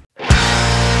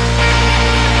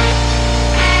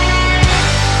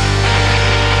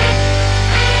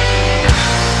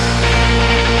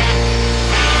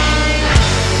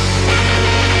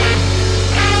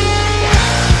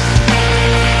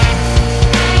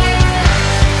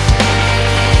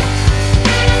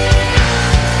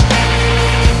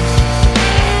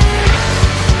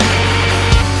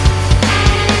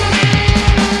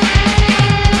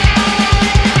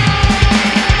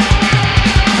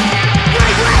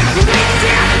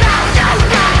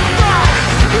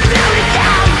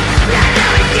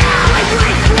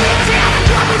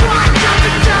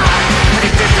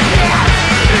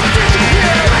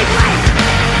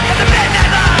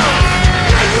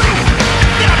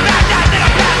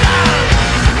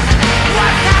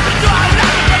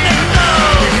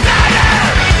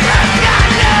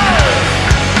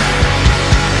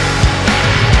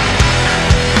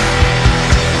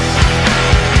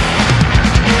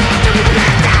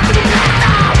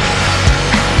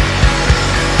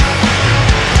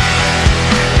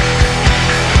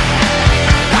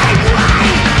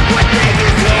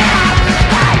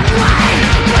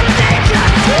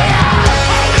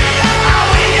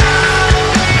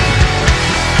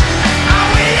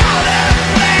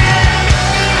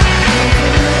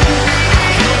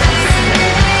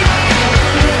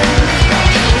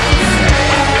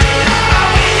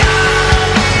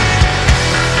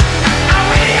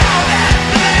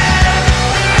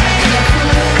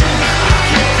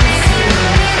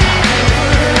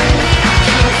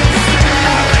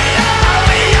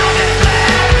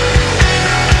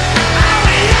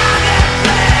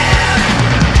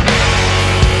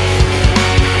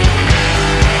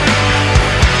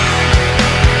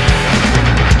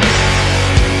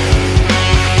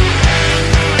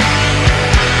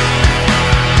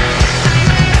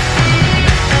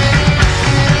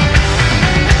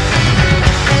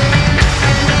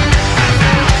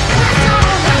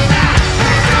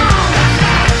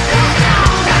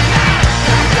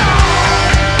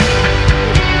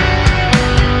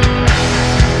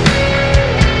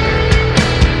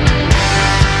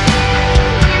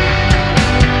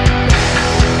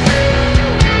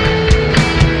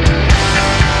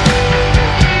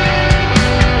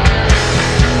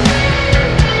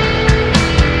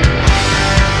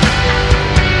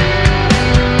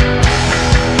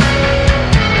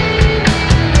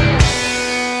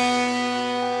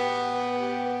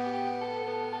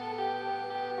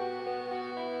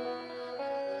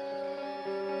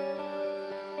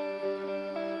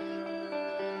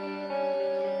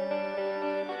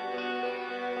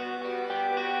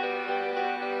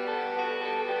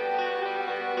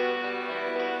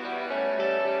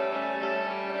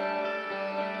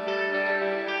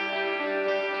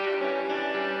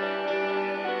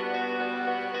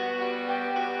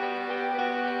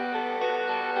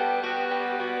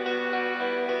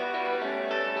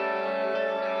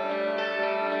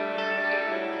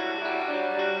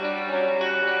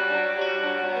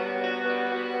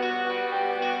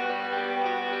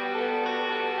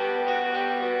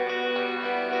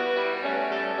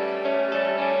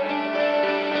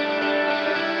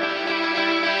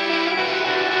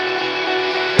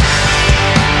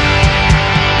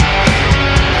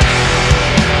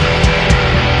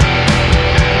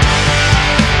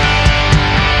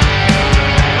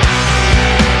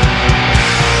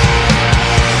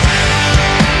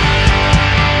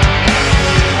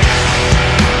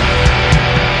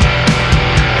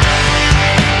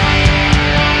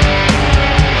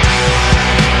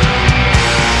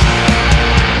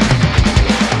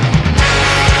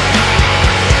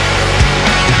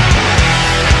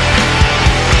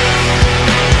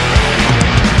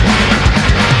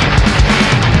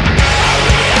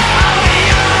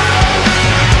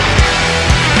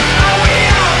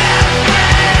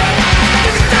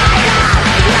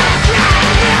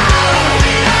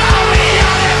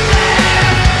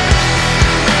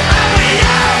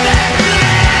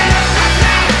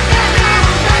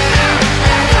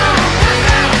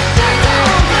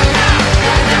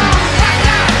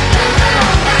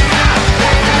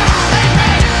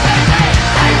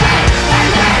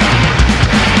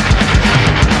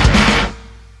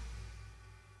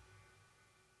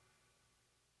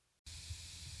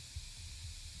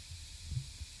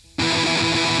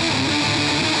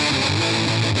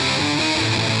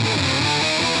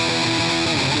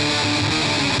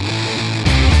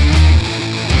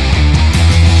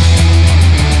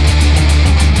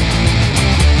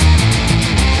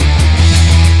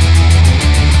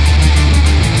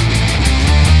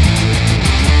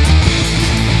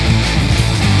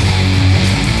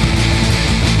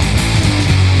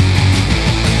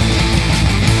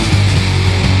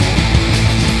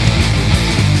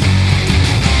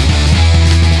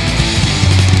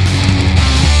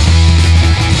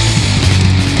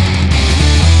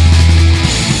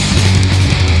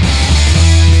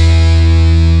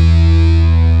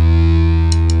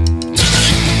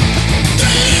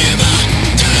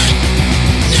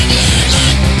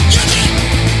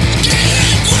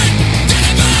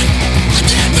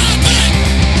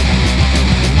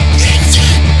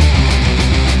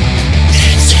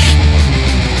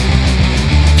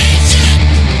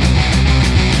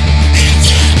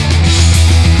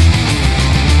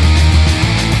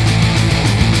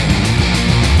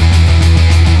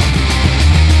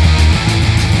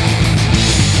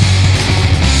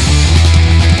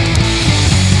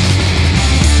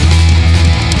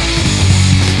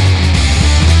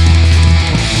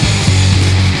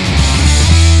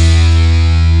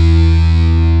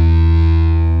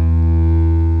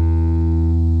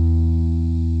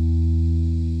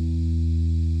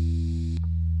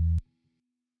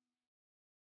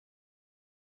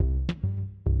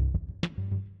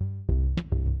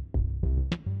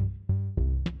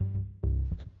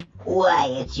 Why,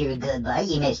 it's your good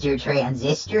buddy, Mr.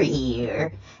 Transistor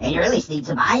here, and you're listening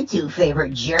to my two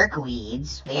favorite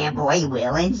jerkweeds, Fanboy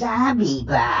Will and Zombie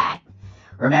Bot.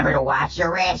 Remember to wash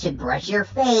your ass and brush your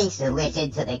face and listen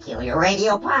to the Kill Your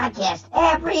Radio podcast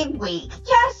every week,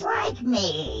 just like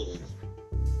me.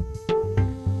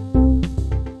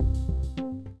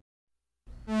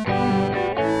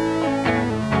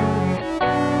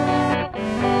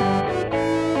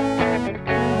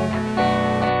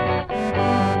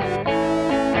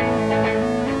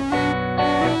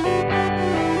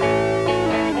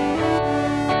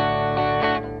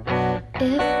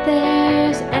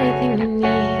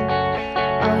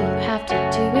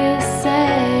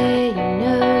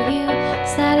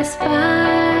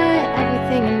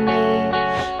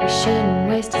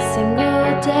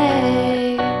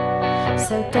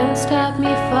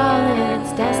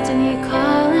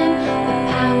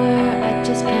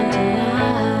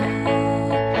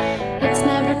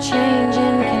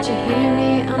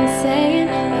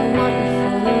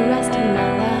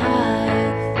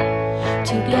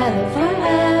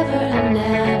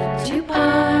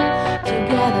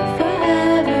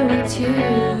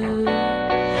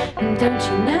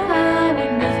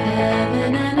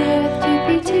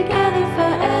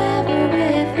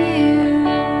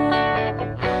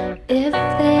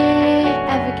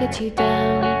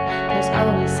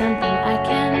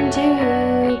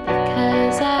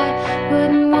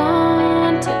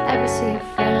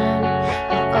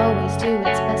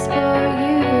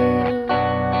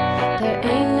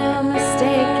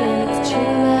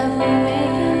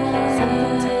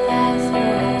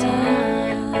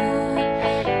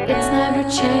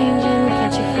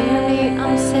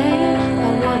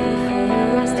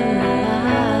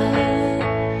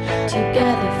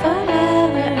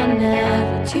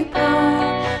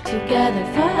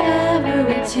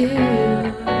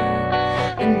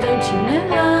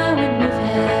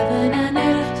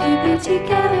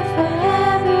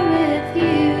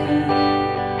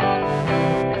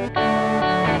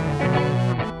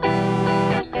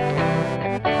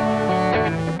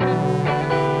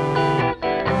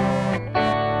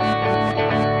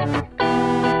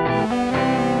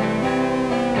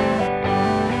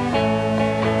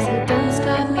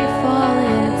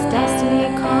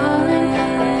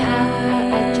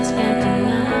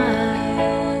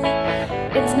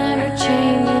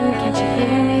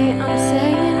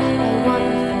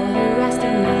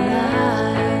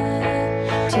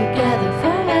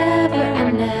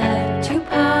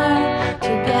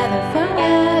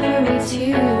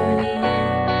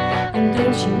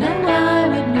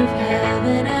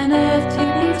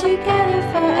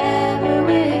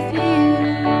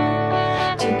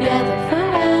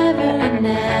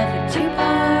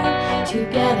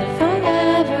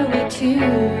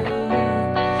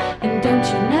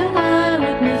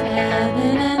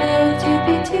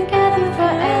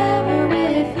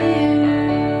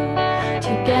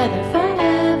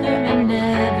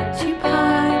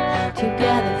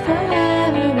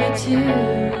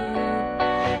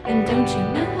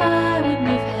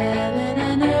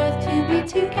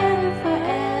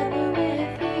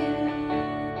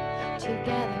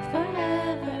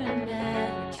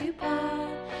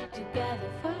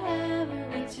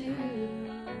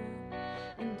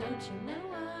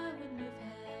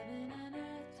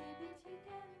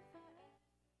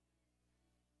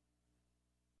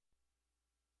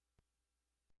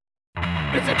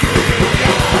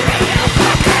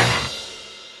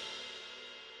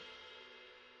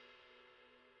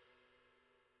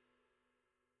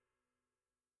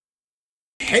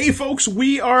 Hey folks,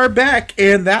 we are back,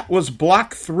 and that was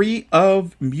Block 3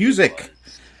 of Music.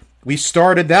 We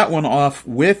started that one off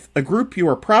with a group you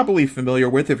are probably familiar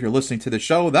with if you're listening to the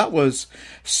show. That was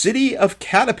City of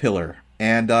Caterpillar,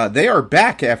 and they are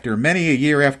back after many a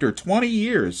year, after 20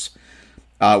 years,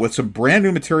 with some brand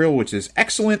new material, which is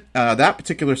excellent. That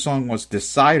particular song was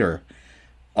Decider,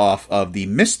 off of the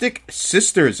Mystic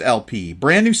Sisters LP.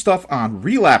 Brand new stuff on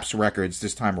Relapse Records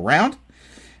this time around.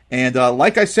 And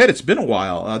like I said, it's been a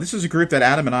while. This is a group that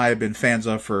Adam and I have been fans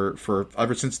of for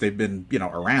ever since they've been,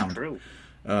 around. True.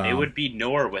 It would be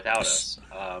nor without us.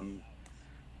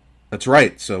 That's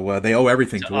right. So they owe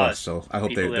everything to us. So I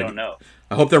hope they don't know.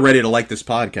 I hope they're ready to like this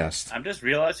podcast. I'm just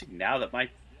realizing now that my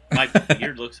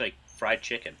beard looks like fried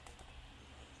chicken.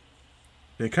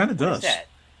 It kind of does. What is that?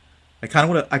 I kind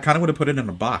of want to put it in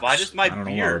a box. Why does my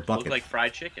beard look like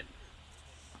fried chicken?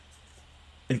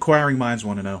 Inquiring minds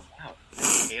want to know. Wow,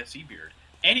 KFC beard.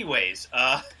 Anyways,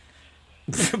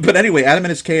 but anyway, Adam and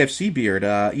his KFC beard.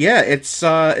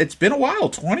 It's been a while,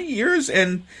 20 years,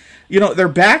 and they're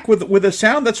back with a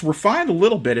sound that's refined a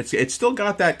little bit. It's still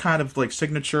got that kind of like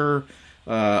signature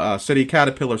City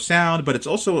Caterpillar sound, but it's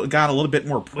also got a little bit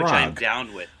more prog. Which I'm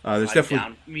down with. There's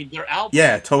definitely. I mean, their album.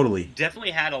 Yeah, totally.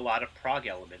 Definitely had a lot of prog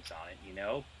elements on it, you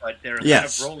know, but they're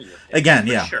Yes. kind of rolling with it. Again,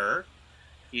 for yeah. Sure.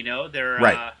 You know, they're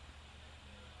Right.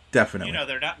 Definitely. You know,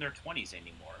 they're not in their 20s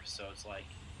anymore, so it's like.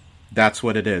 That's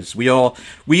what it is. We all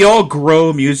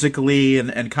grow musically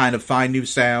and kind of find new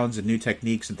sounds and new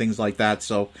techniques and things like that.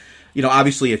 So, you know,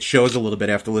 obviously it shows a little bit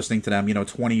after listening to them, you know,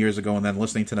 20 years ago and then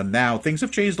listening to them now. Things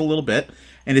have changed a little bit,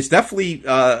 and it's definitely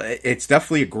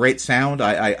a great sound.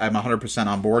 I'm 100%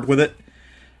 on board with it.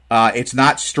 It's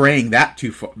not straying that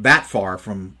far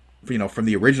from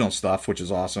the original stuff, which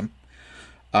is awesome.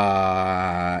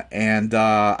 Obviously,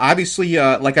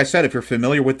 like I said, if you're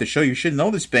familiar with the show, you should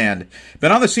know this band.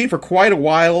 Been on the scene for quite a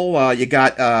while. You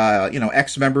got,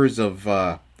 ex-members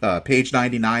of Page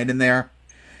 99 in there.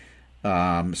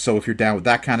 So if you're down with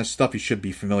that kind of stuff, you should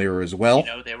be familiar as well. You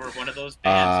know, they were one of those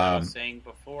bands I was saying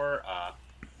before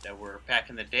that were back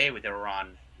in the day. They were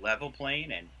on Level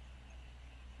Plane, and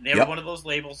they were one of those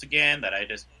labels again that I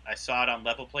saw it on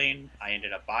Level Plane. I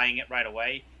ended up buying it right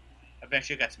away.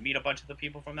 Eventually, got to meet a bunch of the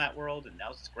people from that world, and that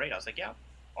was great. I was like, yeah,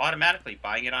 automatically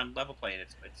buying it on Level Plane.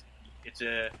 It's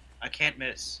a I can't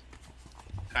miss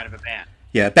kind of a band.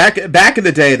 Yeah, back in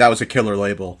the day, that was a killer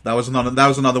label. That was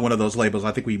another one of those labels.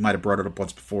 I think we might have brought it up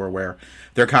once before, where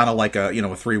they're kind of like a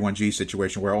 3-1G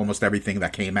situation, where almost everything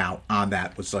that came out on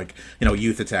that was like,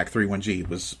 Youth Attack 3-1G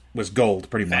was gold,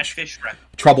 pretty much. Fat Fish,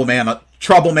 Trouble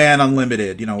Man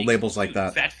Unlimited, labels like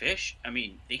that. Fat Fish. I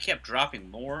mean, they kept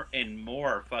dropping more and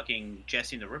more fucking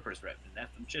Jesse and the Rippers records. Them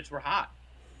shits were hot.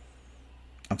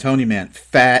 I'm telling you, man,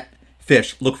 Fat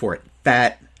Fish. Look for it,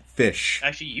 Fat Fish.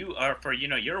 Actually, you are for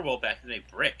your world back in the day,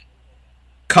 Brick.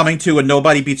 Coming to a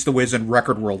Nobody Beats the Wiz in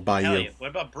Record World by Hell you. Yeah. What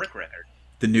about Brick Record?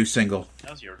 The new single.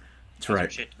 That's right. Your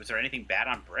shit. Was there anything bad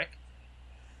on Brick?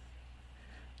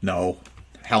 No,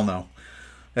 hell no.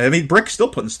 I mean, Brick's still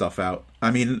putting stuff out.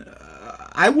 I mean,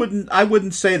 I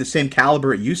wouldn't say the same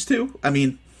caliber it used to. I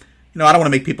mean, I don't want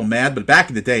to make people mad, but back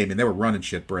in the day, I mean, they were running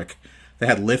shit. Brick. They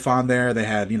had Liff on there. They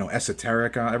had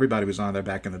Esoterica. Everybody was on there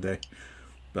back in the day.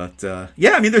 But,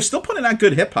 yeah, I mean, they're still putting out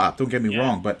good hip-hop, don't get me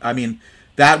wrong. But, I mean,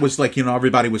 that was like,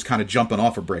 everybody was kind of jumping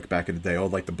off of Brick back in the day. All,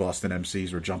 like, the Boston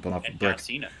MCs were jumping off of Brick. John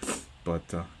Cena. But,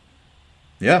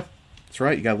 yeah, that's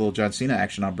right. You got a little John Cena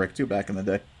action on Brick, too, back in the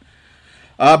day.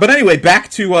 But anyway, back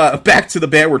to the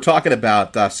band we're talking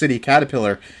about, City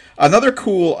Caterpillar. Another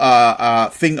cool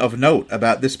thing of note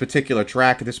about this particular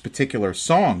track, this particular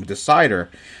song, Decider,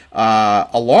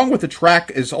 along with the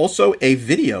track is also a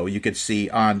video you could see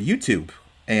on YouTube.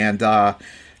 And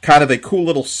kind of a cool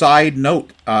little side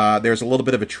note, there's a little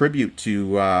bit of a tribute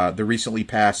to the recently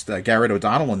passed Garrett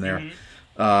O'Donnell in there.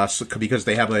 Mm-hmm. Because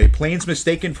they have a Planes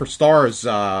Mistaken for Stars,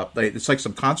 it's like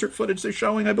some concert footage they're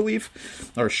showing, I believe,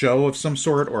 or a show of some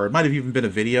sort, or it might have even been a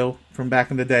video from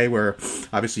back in the day where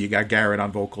obviously you got Garrett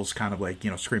on vocals, kind of like,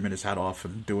 screaming his head off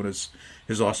and doing his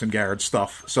awesome Garrett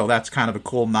stuff. So that's kind of a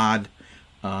cool nod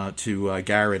to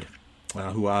Garrett,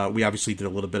 who we obviously did a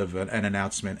little bit of an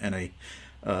announcement and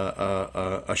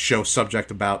a show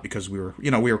subject about, because we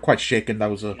were quite shaken.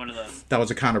 That was a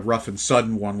kind of rough and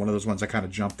sudden one of those ones that kind of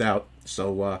jumped out.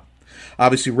 So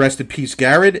obviously rest in peace,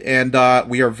 Garrett, and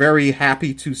we are very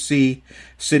happy to see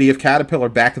City of Caterpillar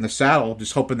back in the saddle.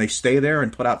 Just hoping they stay there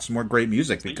and put out some more great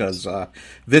music, because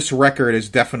this record is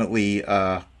definitely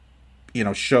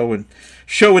showing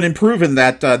and proving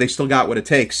that they still got what it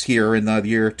takes here in the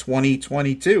year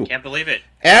 2022. Can't believe it.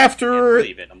 Can't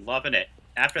believe it. I'm loving it.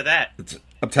 After that,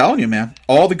 I'm telling you, man,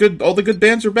 all the good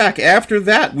bands are back. After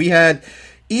that, we had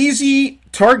Easy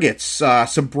Targets,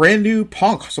 some brand new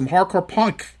punk, some hardcore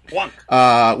punk,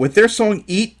 with their song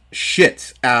 "Eat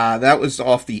Shit." That was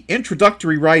off the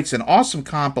Introductory Rights, an awesome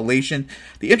compilation.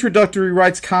 The Introductory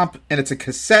Rights comp, and it's a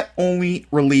cassette-only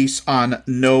release on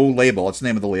No Label. It's the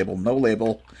name of the label, No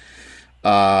Label.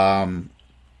 Kind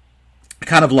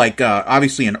of like,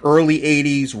 obviously, an early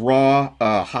 80s raw,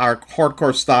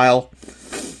 hardcore style.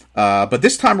 But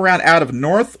this time around out of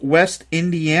Northwest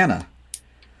Indiana.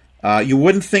 You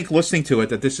wouldn't think listening to it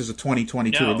that this is a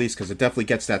 2022 release, because it definitely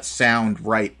gets that sound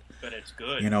right. But it's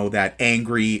good. That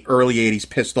angry, early 80s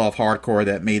pissed off hardcore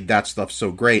that made that stuff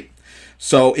so great.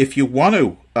 So if you want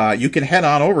to, you can head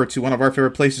on over to one of our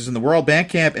favorite places in the world,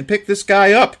 Bandcamp, and pick this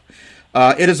guy up.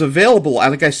 It is available,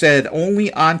 like I said,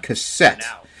 only on cassette.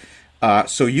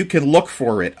 So you can look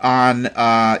for it on,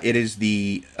 it is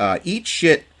the Eat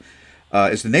Shit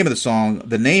is the name of the song.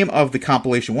 The name of the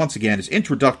compilation, once again, is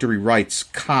Introductory Rights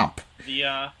Comp.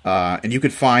 And you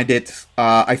can find it,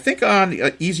 I think,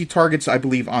 on Easy Targets, I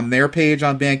believe, on their page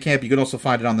on Bandcamp. You can also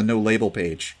find it on the No Label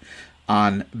page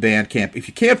on Bandcamp. If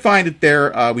you can't find it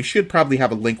there, we should probably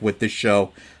have a link with this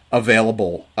show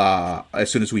available as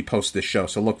soon as we post this show.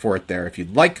 So look for it there if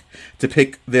you'd like to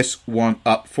pick this one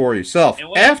up for yourself.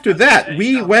 After that,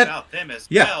 we went about them as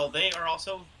yeah. well. They are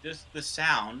also just the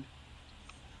sound.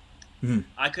 Mhm.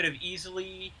 I could have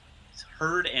easily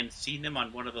heard and seen them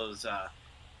on one of those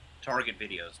Target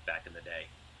videos back in the day.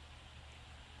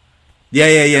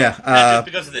 Yeah. Not just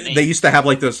because of the name. They used to have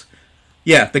like those,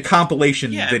 the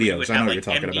compilation Yeah, we videos. would I know have, what you're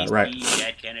talking about, right?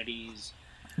 Dead Kennedys,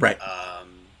 Right.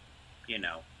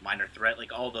 Minor Threat,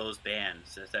 like all those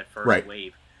bands. That's that first Right.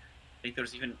 wave. I think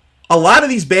there's even A lot of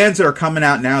these bands that are coming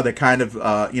out now that kind of,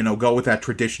 go with that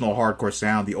traditional hardcore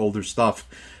sound, the older stuff.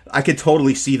 I could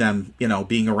totally see them,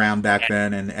 being around back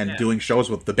then and doing shows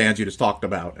with the bands you just talked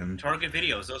about. And Target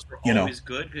videos. Those were You know. always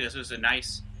good because it was a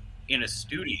nice in a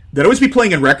studio. they'd always be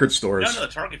playing in record stores. No, the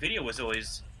Target video was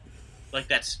always like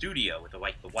that studio with the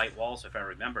white walls, if I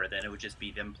remember. Then it would just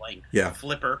be them playing Yeah.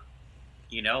 Flipper,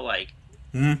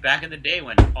 Mhm. back in the day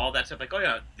when all that stuff, like, oh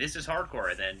yeah, this is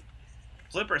hardcore. And then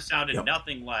Flipper sounded Yep.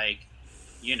 nothing like,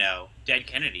 Dead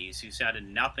Kennedys, who sounded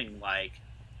nothing like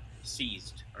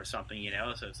Seized or something,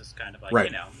 So it's just kind of like, Right.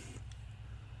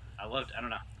 I don't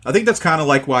know. I think that's kind of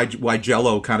like why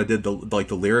Jello kind of did the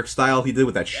lyric style he did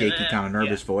with that shaky kind of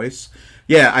nervous voice.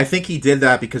 Yeah, I think he did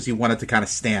that because he wanted to kind of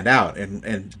stand out,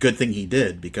 and good thing he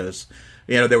did because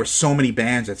there were so many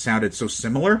bands that sounded so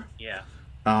similar. Yeah,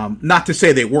 Not to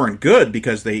say they weren't good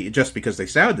because they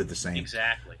sounded the same.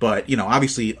 exactly. But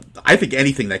obviously, I think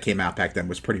anything that came out back then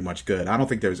was pretty much good. I don't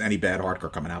think there was any bad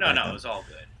hardcore coming out. No, back then. it was all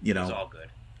good. You know. It was all good.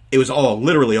 It was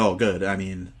literally all good. I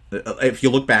mean, if you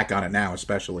look back on it now,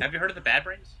 especially. Have you heard of the Bad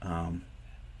Brains?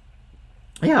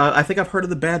 Yeah, I think I've heard of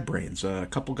the Bad Brains. A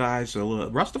couple guys,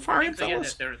 Rastafarian So, yeah,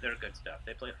 fellas. they're good stuff.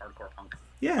 They play hardcore punk.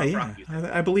 Yeah, punk yeah. rock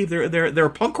music. I believe they're a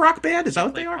punk rock band. Is that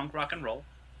what Play they are? punk rock and roll.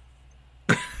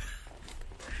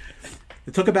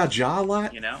 They talk about Ja a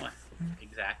lot.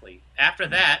 Exactly. After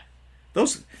that,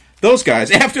 Those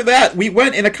guys. After that, we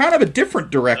went in a kind of a different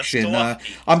direction.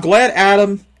 Softies. I'm glad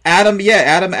Adam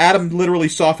literally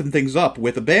softened things up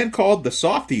with a band called the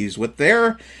Softies with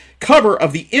their cover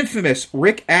of the infamous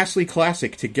Rick Astley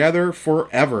classic "Together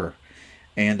Forever,"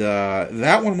 and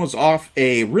that one was off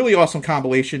a really awesome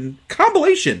compilation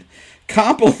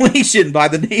by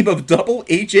the name of Double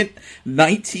Agent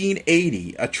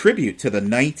 1980, a tribute to the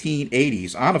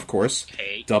 1980s on, of course,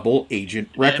 K. Double Agent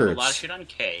They have Records. a lot of shit on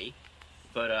K,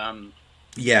 but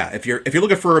Yeah, if you're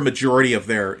looking for a majority of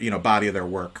their body of their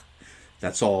work,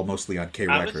 that's all mostly on K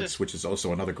I was Records, just which is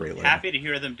also another great label. happy to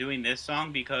hear them doing this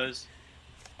song because,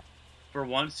 for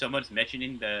once, someone's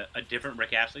mentioning a different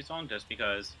Rick Astley song just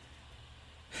because.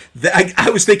 I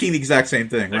was thinking the exact same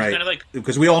thing, There's right? kind of like-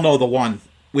 Because we all know the one.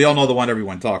 We all know the one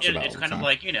everyone talks about. It's all the kind of time.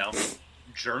 like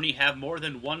Journey have more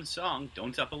than one song.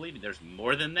 Don't stop believing. There's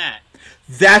more than that.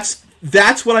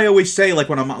 That's what I always say. Like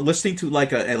when I'm listening to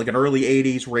like an early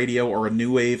 '80s radio or a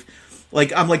new wave,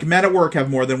 like I'm like Men at Work have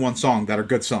more than one song that are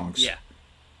good songs. Yeah.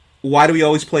 Why do we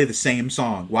always play the same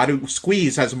song? Why do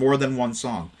Squeeze has more than one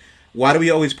song? Why do we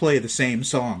always play the same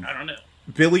song? I don't know.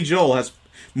 Billy Joel has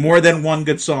more than one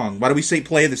good song. Why do we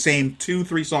play the same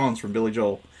 2-3 songs from Billy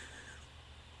Joel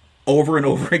over and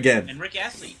over again? And Rick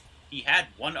Astley, he had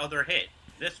one other hit.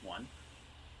 This one,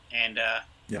 and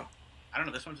Yeah. I don't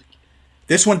know. This one's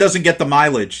This one doesn't get the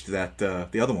mileage that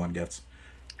the other one gets.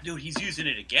 dude. He's using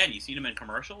it again. You seen him in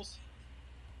commercials?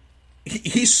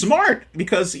 He's smart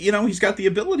because he's got the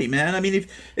ability, man. I mean,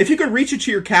 if you could reach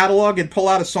into your catalog and pull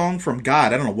out a song from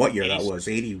God, I don't know what year that was,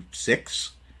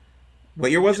 86. What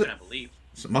year was it? I believe.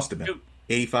 It must have been Dude,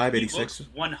 85, He 86.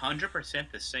 looks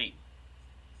 100% the same.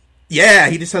 Yeah,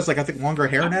 he just has I think longer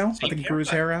hair now. I same think he grew his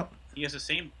haircut. hair out. He has the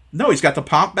same. No, he's got the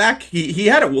pomp back. He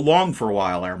had it long for a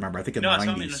while. I remember. I think in No, I the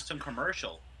saw him in 90s. some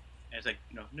commercial, and it's like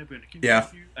never gonna keep Yeah.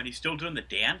 you. And he's still doing the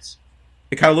dance.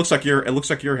 It kind of looks like your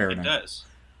hair It now. does.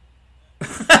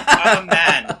 I'm a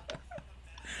man.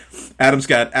 Adam's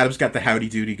got the howdy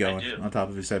doody do. going on top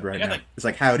of his head right I got, now. like- It's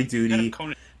like howdy Kind doody of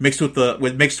Conan, mixed with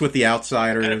the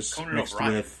outsiders, Conan mixed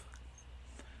O'Brien. with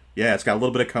it's got a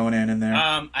little bit of Conan in there.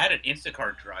 I had an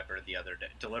Instacart driver the other day,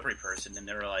 delivery person, and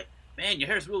they were like, "Man, your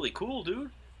hair's really cool, dude."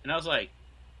 And I was like,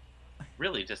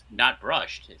 "Really, just not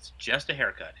brushed. It's just a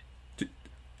haircut."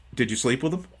 Did you sleep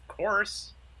with him? Of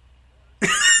course.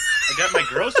 I got my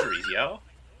groceries, yo.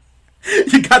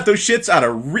 You got those shits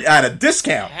at a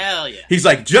discount. Hell yeah. He's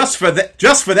like, just for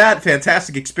that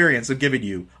fantastic experience of giving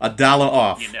you $1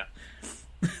 off.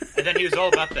 And then he was all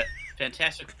about the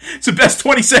fantastic. It's the best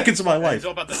 20 seconds of my He life. was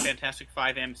all about the Fantastic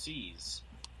Five MCs.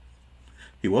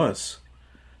 He was.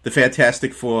 The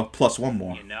Fantastic Four plus one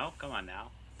more. Come on now.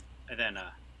 And then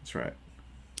That's right.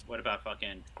 What about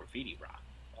fucking Graffiti Rock?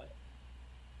 What?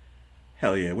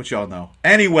 Hell yeah, what y'all know?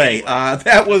 Anyway,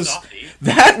 that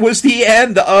was the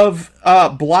end of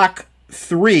Block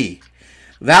 3.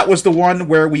 That was the one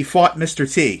where we fought Mr.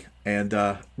 T,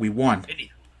 and we won.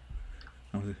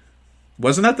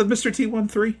 Wasn't that the Mr. T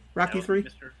 1-3? Rocky 3?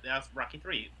 That was Rocky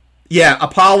 3. Yeah,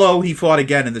 Apollo, he fought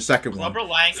again in the second Clubber one.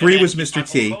 Lang, 3 was Mr.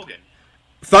 T. Hogan.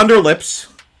 Thunderlips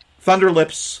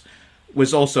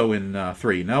was also in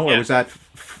 3. No, Yeah. or was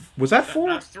that 4?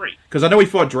 That was 3. Because I know he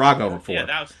fought Drago in 4. Yeah,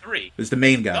 that was 3. Is the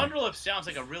main guy. Thunderlips sounds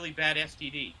like a really bad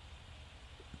STD.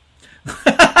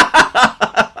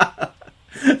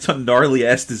 It's a gnarly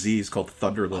ass disease called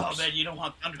Thunderlips. Oh man, you don't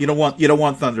want Thunderlips. You don't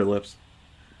want Thunderlips.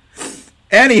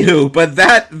 Anywho, but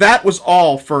that was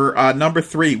all for number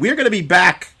 3. We're going to be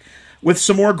back with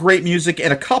some more great music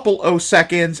in a couple of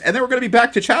seconds, and then we're going to be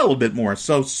back to chat a little bit more.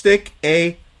 So stick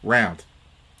around.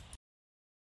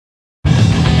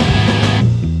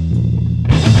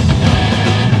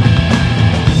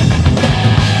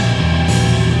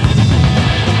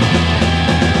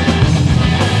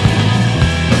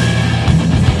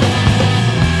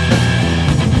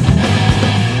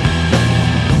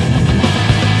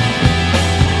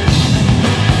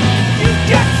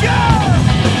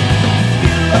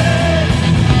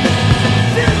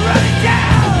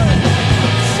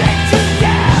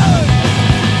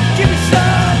 Give me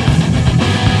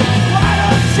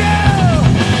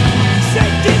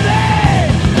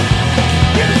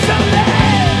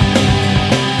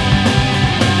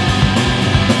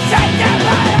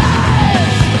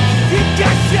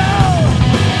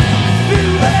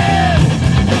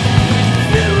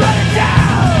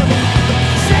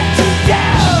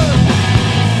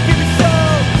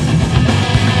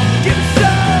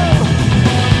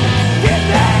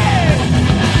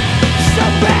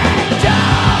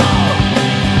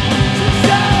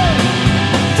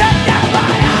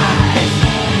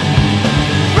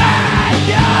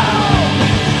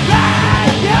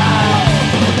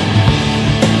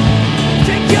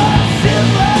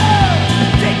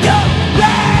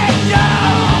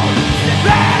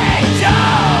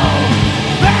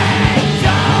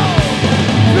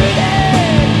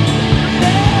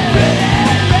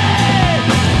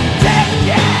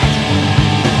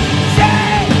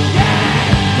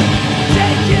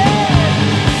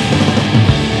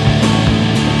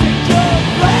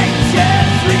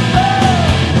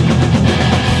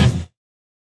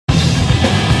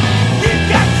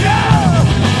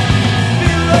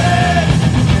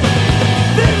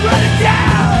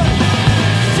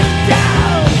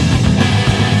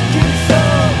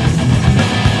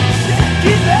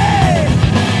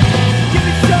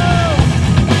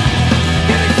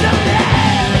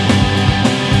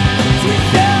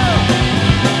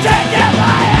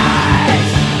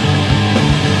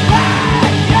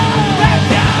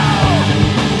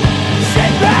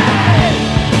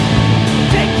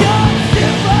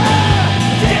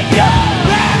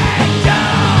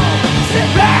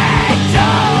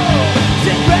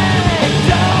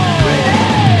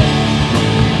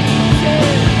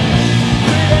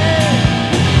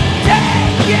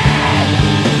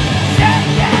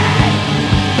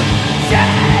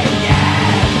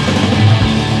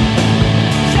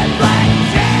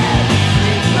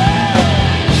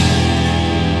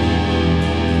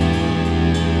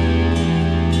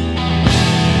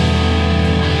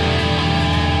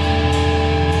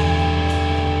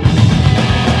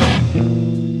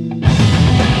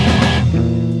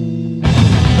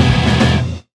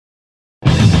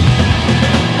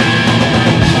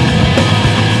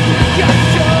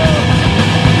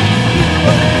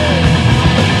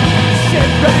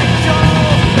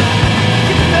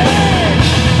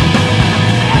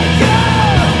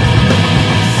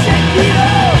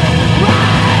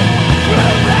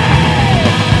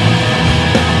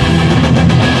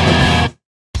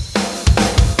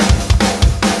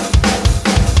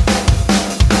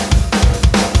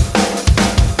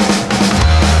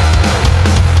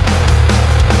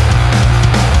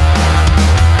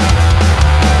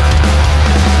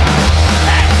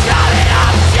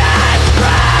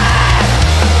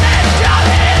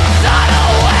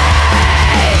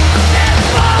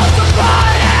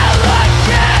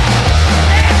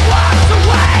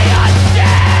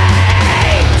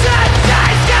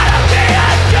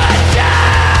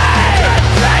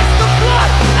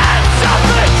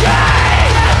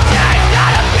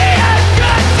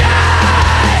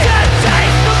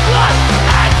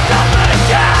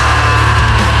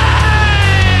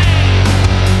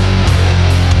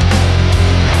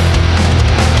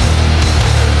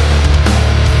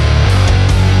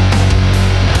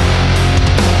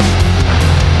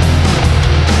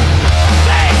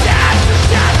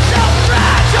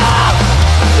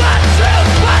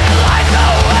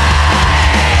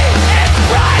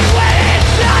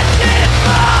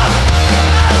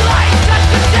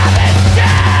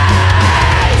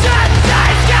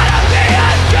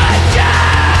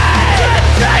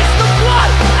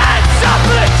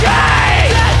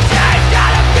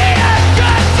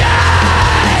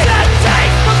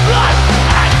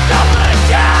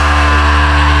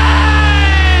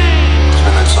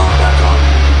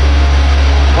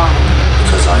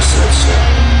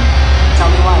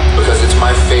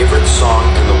song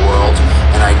in the world,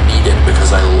 and I need it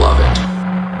because I love it.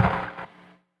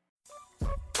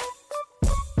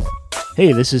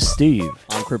 Hey, this is Steve.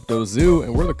 I'm Crypto Zoo,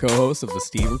 and we're the co-hosts of the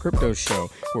Steve and Crypto Show,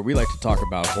 where we like to talk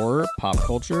about horror, pop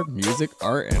culture, music,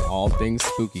 art, and all things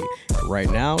spooky.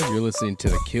 Right now, you're listening to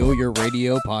the Kill Your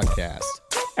Radio podcast.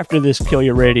 After this Kill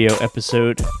Your Radio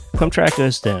episode, come track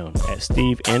us down at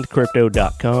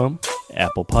steveandcrypto.com,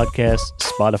 Apple Podcasts,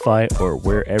 Spotify, or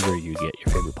wherever you get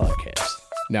your favorite podcasts.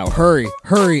 Now hurry,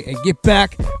 and get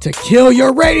back to Kill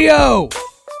Your Radio!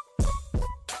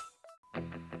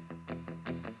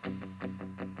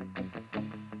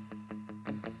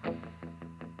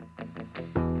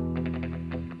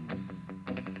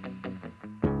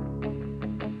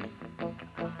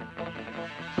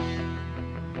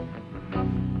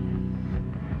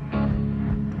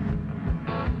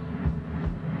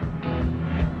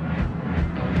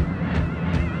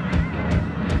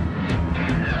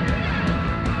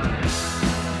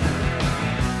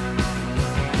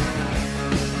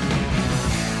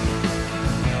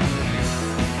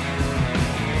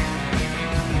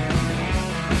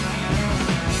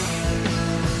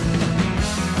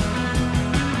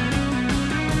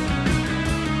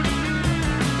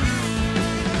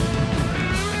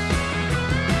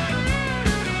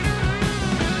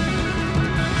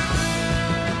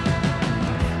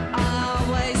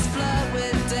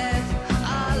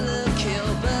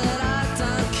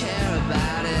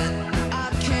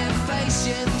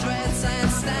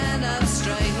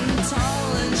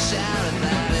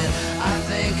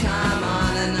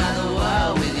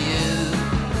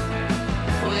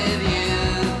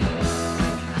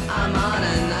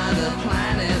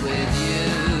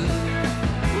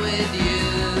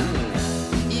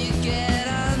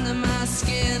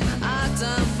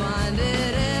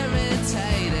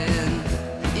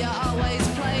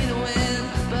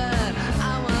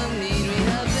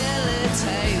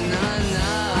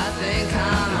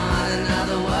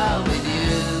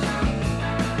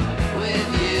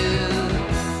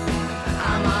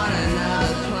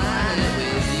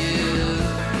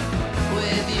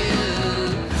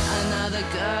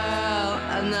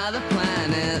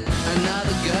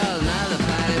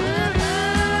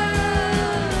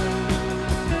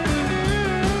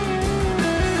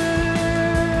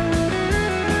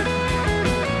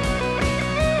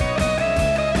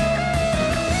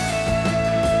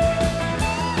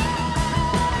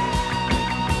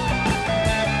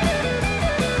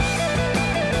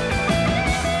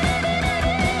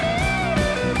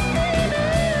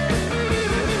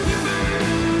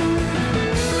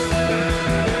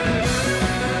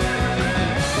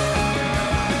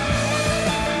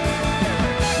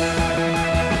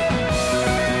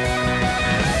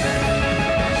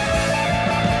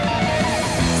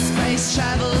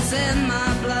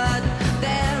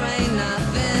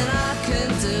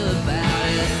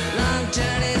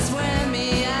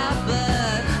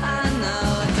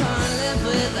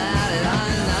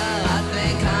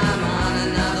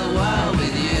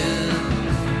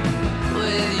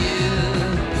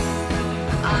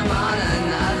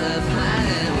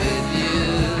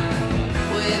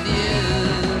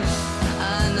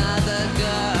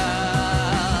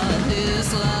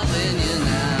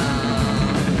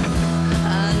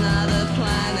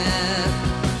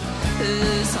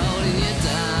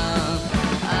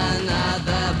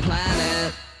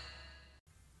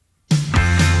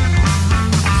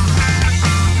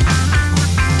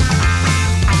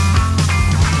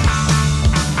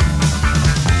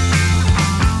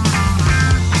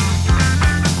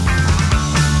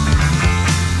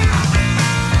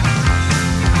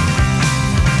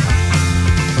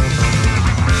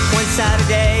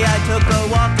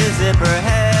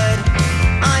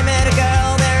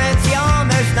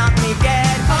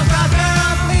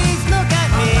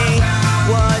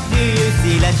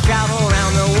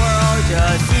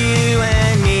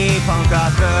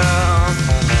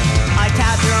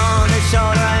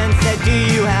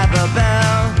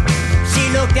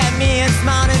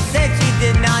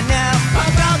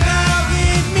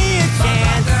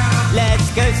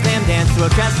 We'll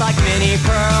dress like Minnie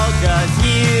Pearl, just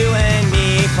you and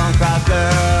me, punk rock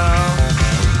girl.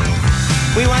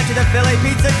 We went to the Philly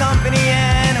Pizza Company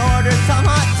and ordered some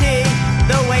hot tea.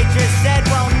 The waitress said,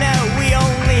 well no, we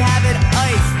only have it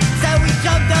iced. So we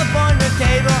jumped up on the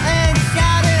table and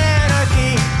shouted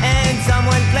anarchy. And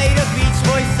someone played a Beach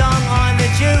Boys song on the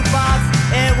jukebox.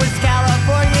 It was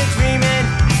California Dreamin',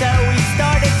 so we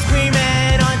started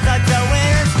screaming on such a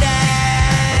winter's day.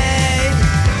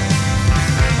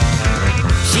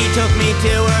 She took me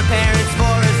to her parents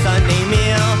for a Sunday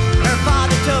meal. Her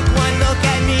father took one look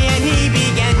at me and he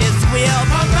began to squeal.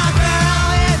 Punk rock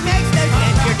girl, it makes no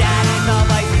sense, your dad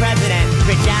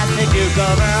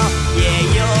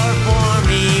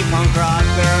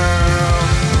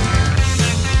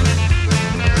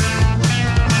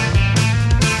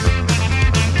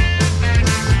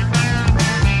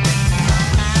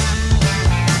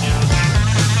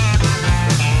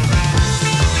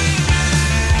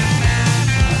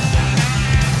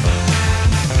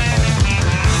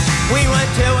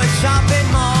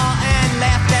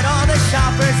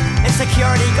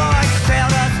security guards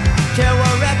trailed us to a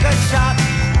record shop.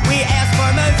 We asked for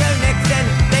Mojo Nixon.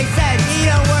 They said he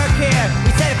don't work here.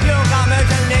 We said if you don't got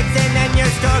Mojo Nixon, then your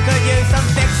store could use some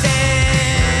fixing.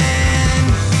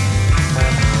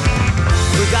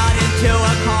 We got into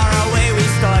a car, away we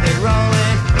started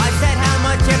rolling. I said how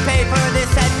much you pay for this?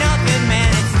 Said nothing, man,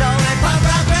 it's stolen. Punk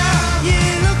rock girl, you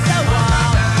look so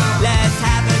wild. Let's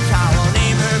have a chow, we'll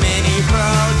name her Minnie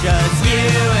Pearl. Just you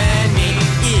and me,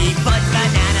 eat foot,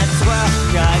 banana, swirl.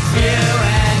 Just you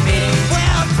and me,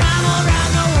 we'll travel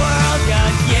around the world.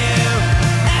 Just you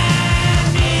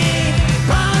and me,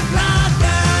 punk rock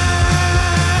girl.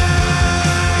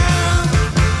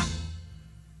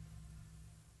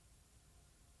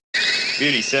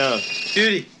 Beauty sound.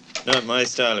 Beauty. Not my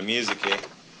style of music here.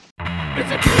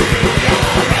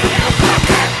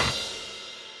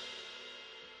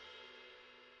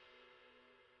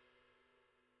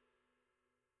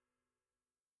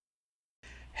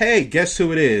 Hey, guess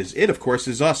who it is? It, of course,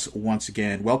 is us once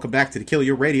again. Welcome back to the Kill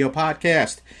Your Radio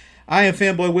podcast. I am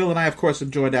Fanboy Will, and I, of course,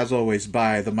 am joined, as always,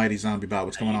 by the mighty Zombie Bot.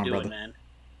 What's going on, doing, brother?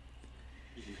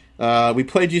 Man? We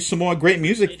played you some more great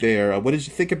music there. What did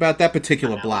you think about that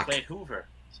particular block? We played Hoover.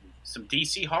 Some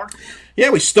DC hardcore. Yeah,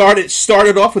 we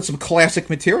started off with some classic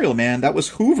material, man. That was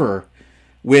Hoover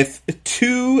with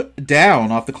 2 Down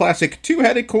off the classic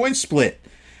Two-Headed Coin Split.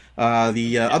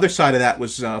 The other side of that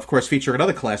was, of course, featuring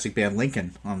another classic band,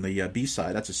 Lincoln, on the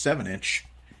B-side. That's a 7-inch.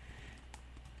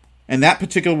 And that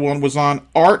particular one was on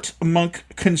Art Monk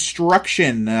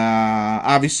Construction.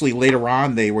 Obviously, later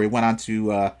on, they went on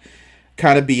to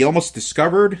kind of be almost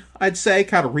discovered, I'd say,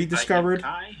 kind of rediscovered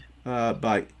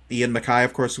by Ian MacKaye,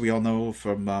 of course, we all know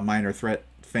from Minor Threat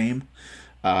fame.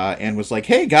 And was like,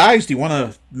 hey, guys, do you want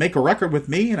to make a record with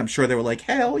me? And I'm sure they were like,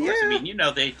 hell yeah. I mean,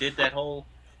 they did that whole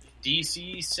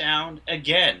DC sound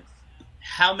again.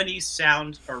 How many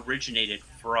sounds originated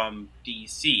from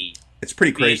DC? It's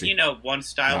pretty crazy. One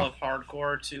style of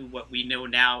hardcore to what we know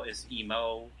now is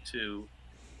emo to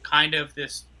kind of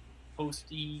this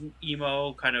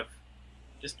post-emo kind of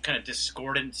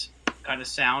discordant kind of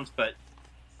sounds, but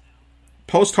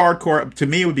post-hardcore, to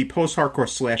me, it would be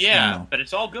post-hardcore / emo. But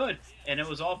it's all good, and it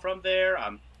was all from there.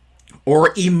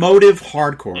 Or emotive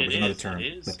hardcore was another term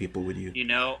is. that people would use.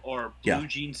 Or Blue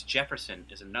Jeans Jefferson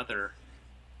is another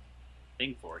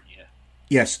thing for it, yeah.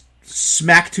 Yes,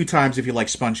 smack 2 times if you like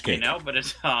sponge cake. But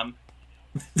it's,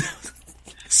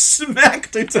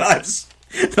 smack 2 times.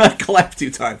 Not clap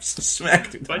 2 times.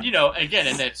 Smack 2 times. But, again,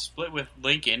 and that split with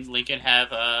Lincoln. Lincoln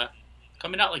have,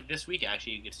 coming out like this week,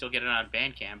 actually. You can still get it on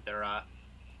Bandcamp. They're,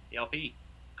 the LP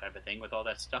kind of a thing with all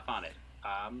that stuff on it.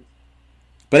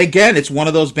 But again, it's one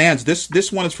of those bands. This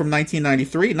one is from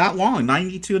 1993, not long,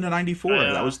 92 to 94.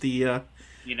 That was the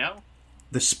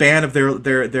the span of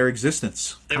their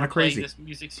existence. Kind of crazy. This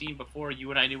music scene before you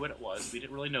and I knew what it was. We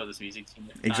didn't really know this music scene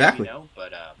at the exactly. time,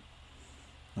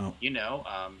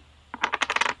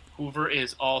 Hoover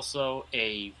is also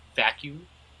a vacuum.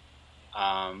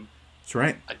 That's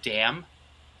right. A dam.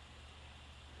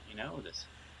 This.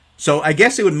 So I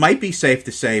guess it might be safe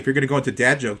to say, if you're going to go into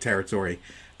dad joke territory,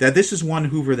 that this is one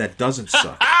Hoover that doesn't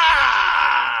suck.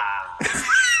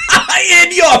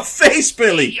 In your face,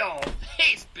 Billy! In your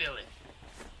face, Billy!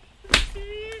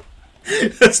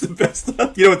 That's the best.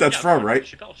 You know what that's from, right?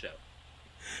 Chappelle Show.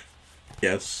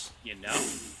 Yes.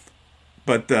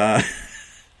 But, I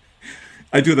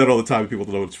do that all the time. People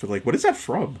don't know what it's from. Like, what is that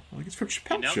from? Like, it's from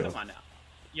Chappelle Show. Come on now.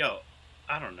 Yo,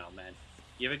 I don't know, man.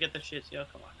 You ever get the shits? Yo,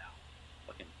 come on now.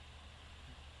 Fucking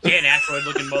Dan Aykroyd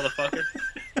looking motherfucker.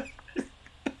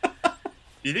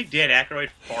 Do you think Dan Aykroyd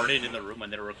farted in the room when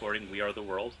they were recording We Are the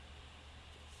World?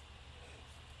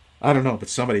 I don't know, but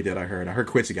somebody did, I heard. I heard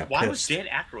Quincy got pissed. Why was Dan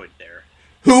Aykroyd there?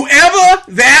 Whoever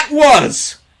that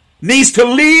was needs to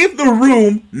leave the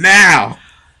room now.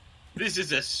 This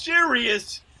is a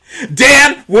serious...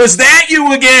 Dan, was that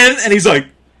you again? And he's like...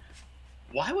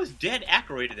 Why was Dan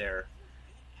Aykroyd there?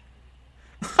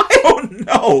 I don't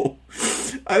know.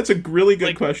 That's a really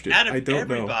good question. Out of I don't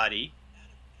everybody,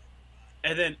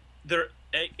 know. And then they're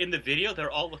in the video.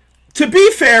 They're all. To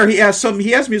be fair, he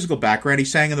has musical background. He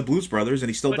sang in the Blues Brothers, and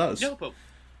he still does. No, but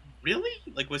really,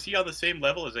 was he on the same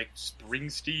level as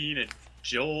Springsteen and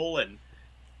Joel and?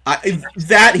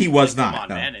 That he was not. Come on,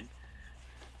 no. man. And,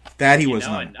 that he was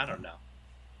not. And, I don't know.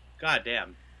 God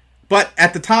damn. But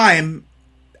at the time,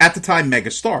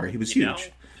 megastar. He was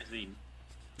huge.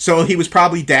 So he was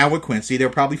probably down with Quincy. They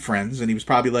were probably friends, and he was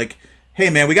probably like, hey,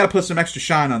 man, we got to put some extra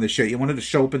shine on this shit. You wanted to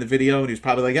show up in the video? And he was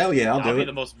probably like, hell yeah, I'll do it. I'll be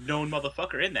the most known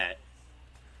motherfucker in that.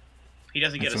 He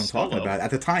doesn't get a solo. That's what I'm talking about. At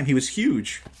the time, he was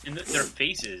huge. In their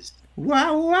faces.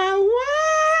 Wow, wow,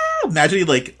 wow. Imagine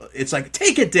it's like,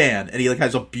 take it, Dan, and he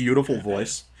has a beautiful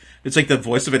voice. It's like the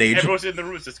voice of an angel. Everyone's in the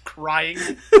room is just crying.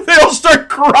 They all start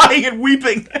crying and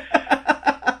weeping.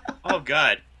 Oh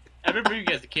God! I remember you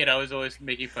as a kid. I was always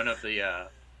making fun of the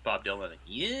Bob Dylan, like,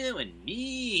 you and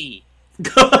me.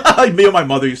 Me and my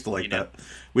mother used to that.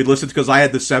 We'd listen because I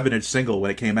had the 7-inch single when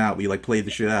it came out. We played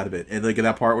the shit out of it, and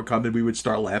that part would come, and we would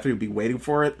start laughing. We'd be waiting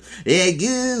for it. Yeah,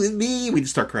 you and me. We'd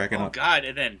start cracking up. Oh God!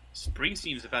 And then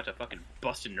Springsteen's about to fucking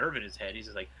bust a nerve in his head. He's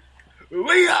just like,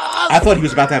 "We are." I thought he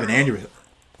was about to have an aneurysm.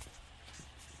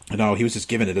 No, he was just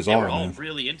giving it his all. They were all man.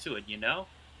 really into it,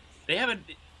 They haven't.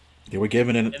 They were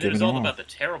giving it. And it was all about the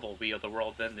terrible We Are the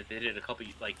World. Then that they did a couple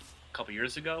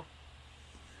years ago.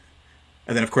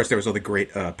 And then, of course, there was all the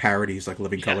great parodies, like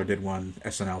Living Colour did one,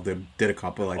 SNL did a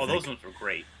couple. I think. Those ones were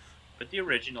great, but the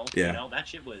original, that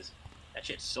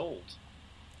shit sold.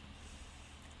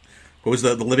 What was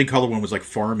the Living Colour one? Was like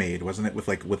Farm Aid, wasn't it?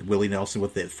 With Willie Nelson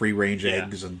with the free range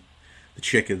eggs and the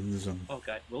chickens and. Oh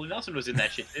God, Willie Nelson was in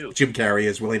that shit too. Jim Carrey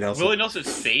is Willie Nelson. Willie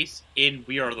Nelson's face in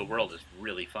We Are the World is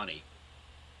really funny.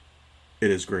 It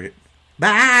is great.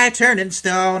 By turning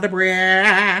stone to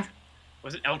bread.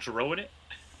 Wasn't Al Jarreau in it?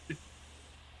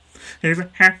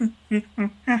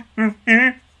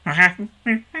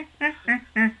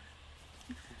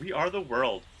 We Are the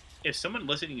World. If someone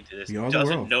listening to this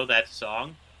doesn't know that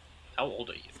song, how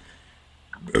old are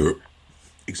you?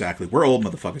 Exactly. We're old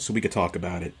motherfuckers, so we could talk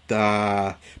about it.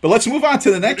 But let's move on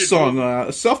to the next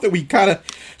song. Stuff that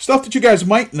you guys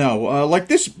might know. Like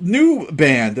this new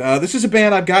band. This is a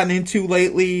band I've gotten into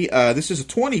lately. This is a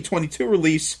 2022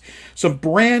 release. Some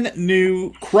brand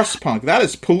new crust punk. That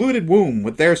is Polluted Womb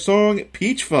with their song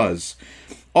Peach Fuzz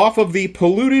off of the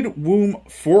Polluted Womb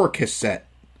 4 cassette.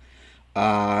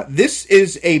 This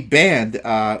is a band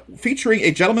featuring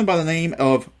a gentleman by the name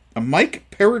of Mike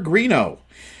Peregrino.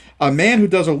 A man who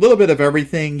does a little bit of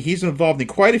everything. He's involved in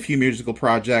quite a few musical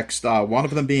projects, one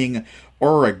of them being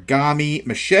Origami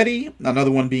Machete,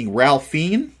 another one being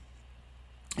Ralphine.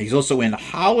 He's also in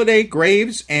Holiday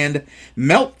Graves and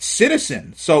Melt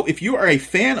Citizen. So if you are a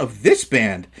fan of this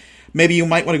band, maybe you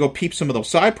might want to go peep some of those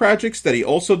side projects that he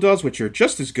also does, which are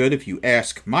just as good if you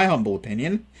ask my humble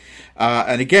opinion.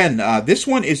 And again, this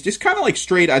one is just kind of like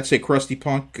straight, I'd say, crusty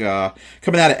punk,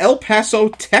 coming out of El Paso,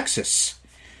 Texas.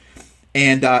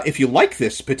 And if you like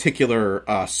this particular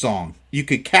song, you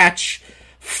could catch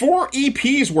 4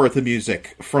 EPs worth of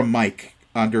music from Mike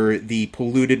under the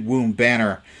Polluted Womb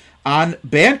banner on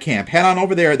Bandcamp. Head on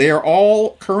over there. They are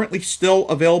all currently still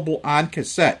available on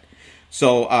cassette.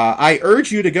 So I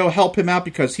urge you to go help him out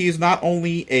because he is not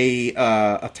only a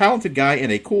talented guy and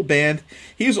a cool band,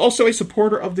 he is also a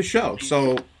supporter of the show.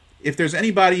 So if there's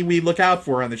anybody we look out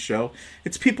for on the show,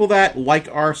 it's people that like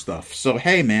our stuff. So,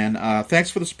 hey, man,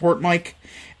 thanks for the support, Mike.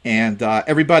 And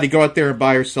everybody go out there and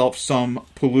buy yourself some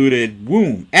Polluted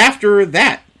Womb. After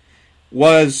that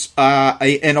was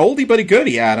an oldie but a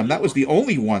goodie, Adam. That was the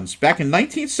Only Ones back in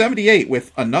 1978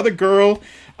 with Another Girl,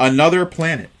 Another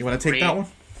Planet. You want to take that one?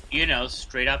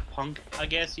 Straight up punk, I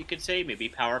guess you could say. Maybe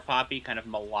power poppy, kind of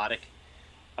melodic.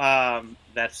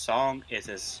 That song is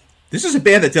as... This is a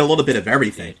band that did a little bit of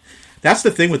everything. That's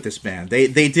the thing with this band. They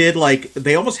did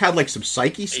they almost had like some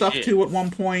psyche stuff too at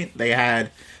one point. They had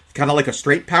kind of like a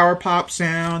straight power pop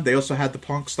sound. They also had the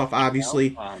punk stuff,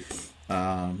 obviously.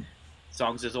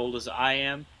 Songs as old as I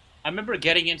am. I remember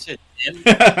getting into them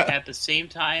at the same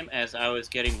time as I was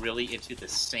getting really into the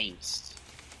Saints.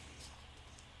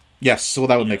 Yes, so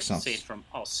that would make sense. Saints from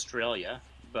Australia,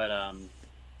 but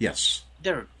yes,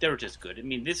 they were just good. I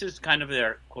mean, this is kind of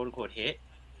their quote unquote hit,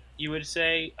 you would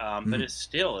say, but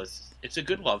it's a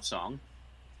good love song.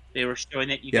 They were showing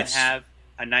that you can have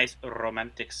a nice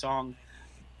romantic song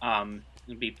and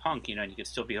be punk, and you can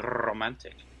still be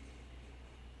romantic.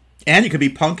 And you could be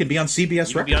punk and be on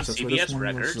CBS Records. Be on CBS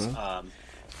Records. I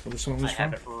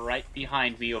have it right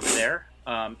behind me over there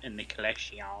in the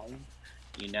collection.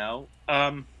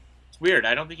 It's weird.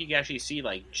 I don't think you can actually see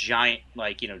giant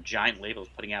labels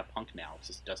putting out punk now. It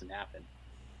just doesn't happen.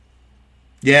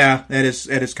 Yeah, it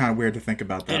is kind of weird to think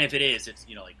about that. And if it is, it's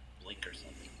like Blink or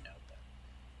something. But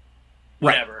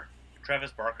whatever. Right.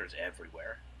 Travis Barker's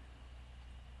everywhere.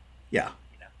 Yeah.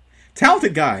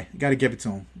 Talented guy. Got to give it to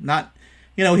him. Not,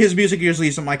 his music usually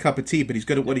isn't my cup of tea, but he's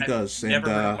good at what he does. Never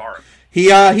heard Bark.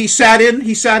 He sat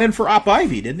in for Op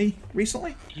Ivy, didn't he?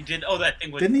 Recently. He did. Oh, that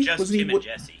thing with just Tim and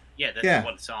Jesse. Yeah, that's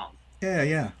one song. Yeah.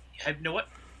 You know what?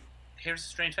 Here's a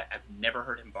strange fact. I've never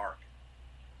heard him bark.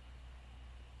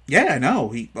 Yeah, I know.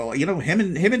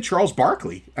 Him and Charles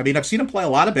Barkley. I mean, I've seen him play a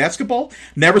lot of basketball.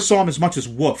 Never saw him as much as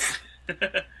Woof.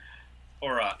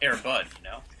 Or Air Bud,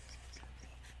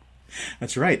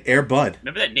 That's right, Air Bud.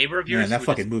 Remember that neighbor of yours? Man, that who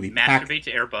fucking just movie. Masturbate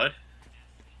to Air Bud.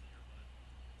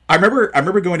 I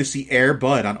remember going to see Air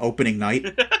Bud on opening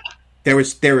night. There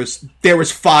was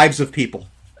fives of people.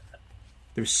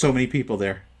 There were so many people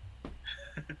there.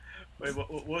 Wait,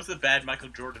 what was the bad Michael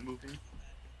Jordan movie?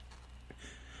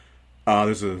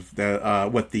 There's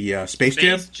the Space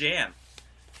Jam? Space Jam.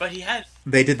 But he had...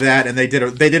 They did that, and they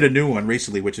did a new one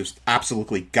recently, which is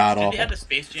absolutely god awful. Did he have the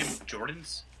Space Jam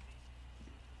Jordans?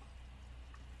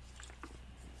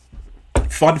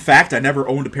 Fun fact: I never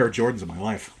owned a pair of Jordans in my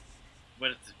life.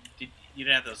 What? You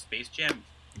didn't have those Space Jam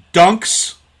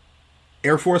Dunks,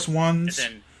 Air Force Ones,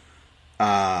 and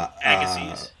then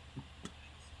Agassiz.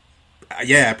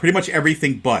 Yeah, pretty much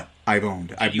everything but I've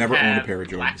owned. I've never owned a pair of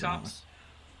Jordans. Blacktops?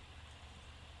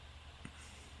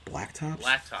 Blacktops?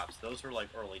 Blacktops. Those were like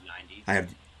early 90s.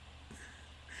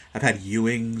 I've had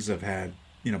Ewings. I've had,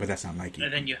 but that's not Nike.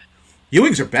 And then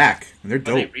Ewings are back, and they're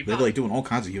dope. They They're like doing all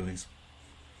kinds of Ewings.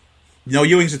 No,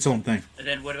 Ewing's its own thing. And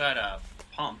then what about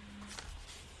Pump?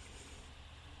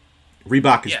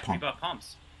 Reebok is Pump. Reebok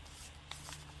Pumps.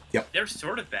 Yep. They're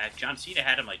sort of back. John Cena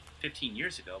had them like 15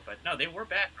 years ago, but no, they were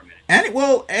back for a minute.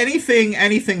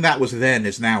 Anything that was then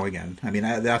is now again. I mean,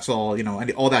 that's all,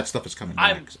 all that stuff is coming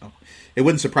back. So it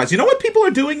wouldn't surprise. You know what people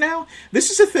are doing now?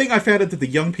 This is a thing I found out that the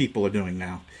young people are doing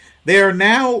now. They are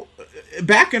now,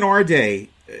 back in our day,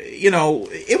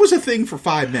 it was a thing for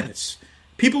 5 minutes.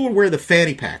 People would wear the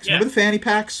fanny packs. Yeah. Remember the fanny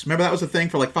packs? Remember that was a thing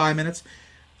for like 5 minutes?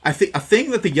 I think a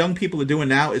thing that the young people are doing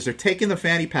now is they're taking the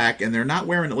fanny pack and they're not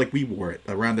wearing it like we wore it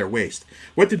around their waist.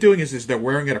 What they're doing is they're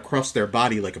wearing it across their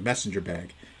body like a messenger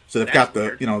bag. So they've got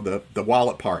the the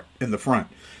wallet part in the front.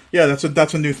 Yeah,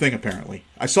 that's a new thing apparently.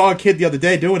 I saw a kid the other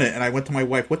day doing it, and I went to my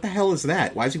wife. What the hell is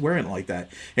that? Why is he wearing it like that?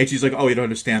 And she's like, "Oh, you don't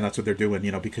understand. That's what they're doing.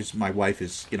 Because my wife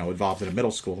is involved in a middle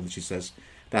school, and she says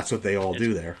that's what they all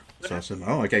do there." So I said,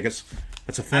 "Oh, okay, I guess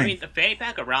that's a thing." I mean, the fanny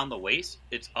pack around the waist,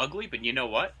 it's ugly, but you know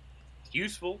what? It's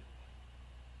useful.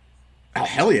 Oh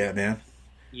hell yeah, man!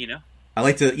 I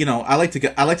like to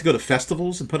go to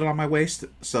festivals and put it on my waist,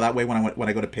 so that way when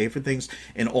I go to pay for things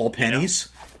in all pennies,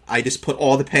 I just put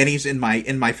all the pennies in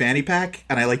my fanny pack,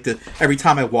 and I like to every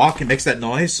time I walk it makes that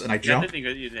noise, and I jump. The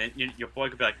thing, your boy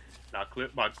could be like, "Now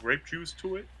clip my grape juice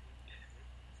to it."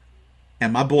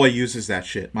 And my boy uses that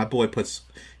shit. My boy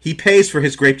he pays for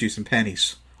his grape juice in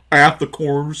pennies at the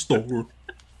corner store.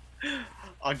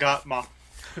 I got my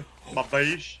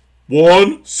beige.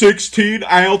 1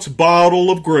 16-ounce bottle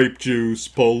of grape juice,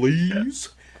 please.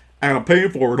 And I'm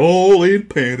paying for it all in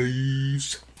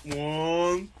pennies.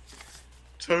 1,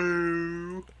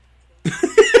 2.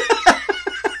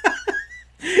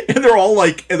 And they're all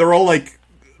like like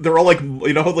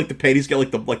the pennies get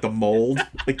like the mold,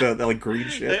 like the green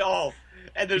shit. They all,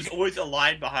 and there's always a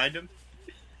line behind them.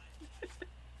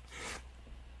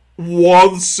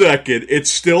 1 second, it's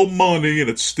still money and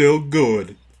it's still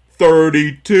good.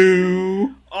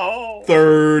 32. Oh.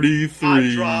 33.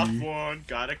 I dropped one.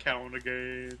 Gotta count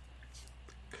again.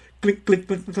 Click, click,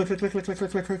 click, click, click, click, click, click,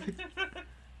 click, click.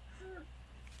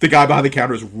 The guy behind the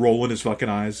counter is rolling his fucking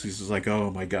eyes. He's just like,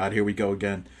 "Oh my god, here we go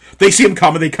again." They see him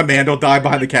coming. They commando dive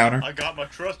behind the counter. I got my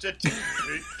trusted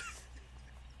teammate.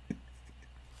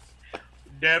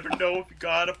 Never know if you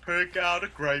gotta pick out a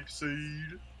grape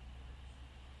seed.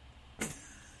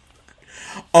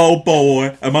 Oh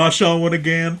boy, am I showing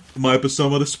again? Might be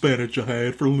some of the spinach I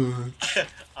had for lunch.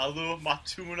 I love my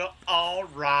tuna all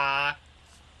right.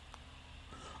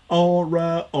 All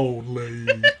right,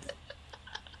 only.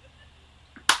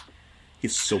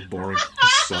 He's so boring. He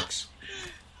sucks.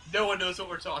 No one knows what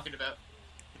we're talking about.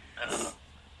 I don't know.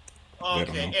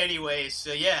 Okay, anyways,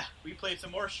 so yeah, we played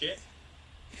some more shit.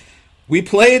 We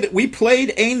played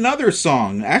another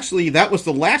song. Actually, that was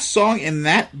the last song in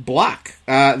that block.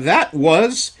 That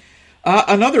was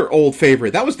another old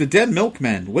favorite. That was the Dead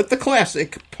Milkmen with the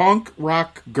classic Punk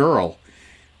Rock Girl.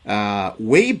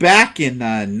 Way back in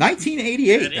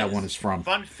 1988, that one is from.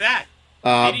 Fun fact.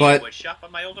 But was shot by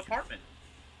my old apartment.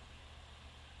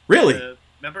 Really?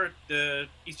 Remember the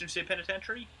Eastern State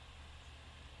Penitentiary?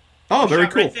 Oh, very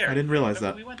cool. Right I didn't realize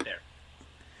that. We went there.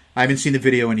 I haven't seen the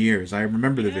video in years. I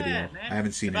remember the video. Man. I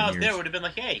haven't seen it if in I was years. there, would have been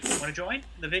like, "Hey, want to join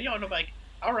the video?" And I'm like,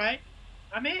 "All right,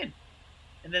 I'm in."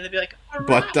 And then they'd be like, "All right."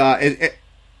 But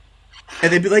and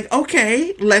they'd be like,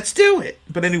 "Okay, let's do it."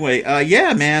 But anyway,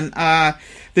 yeah, man.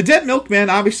 The Dead Milkmen.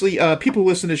 Obviously, people who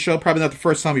listen to the show probably not the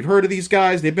first time we've heard of these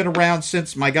guys. They've been around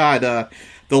since, my God,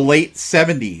 the late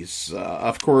 70s.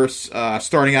 Of course,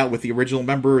 starting out with the original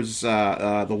members,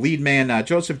 the lead man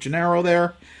Joseph Gennaro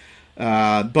there.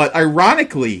 But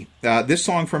ironically, this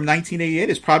song from 1988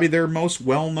 is probably their most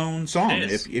well-known song.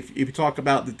 If you talk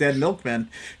about the Dead Milkmen,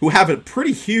 who have a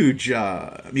pretty huge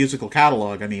musical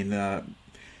catalog, I mean,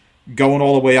 going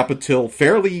all the way up until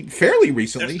fairly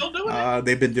recently. They're still doing it?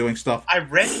 They've been doing stuff. I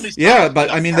randomly Yeah,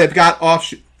 but I mean, they've got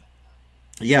offshoot.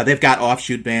 Yeah, they've got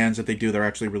offshoot bands that they do. They're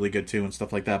actually really good too, and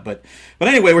stuff like that. But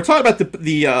anyway, we're talking about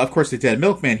the of course, the Dead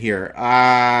Milkmen here.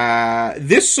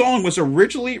 This song was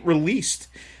originally released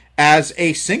as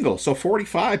a single, so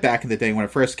 45 back in the day when it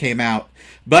first came out.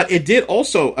 But it did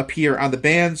also appear on the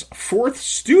band's fourth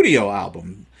studio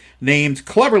album, named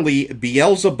cleverly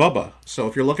Beelzebubba. So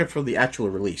if you're looking for the actual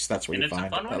release, that's where you find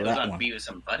it's a fun one. It that was on one. Beavis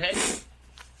and Butthead.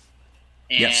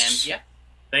 And Yes. yeah,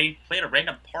 they played a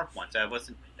random park once. I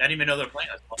didn't even know they were playing.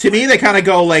 To me, they kind of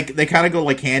go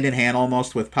like hand in hand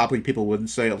almost with, probably people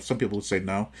wouldn't say, some people would say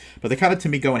no, but they kind of to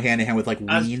me go hand in hand with like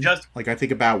Ween. Like I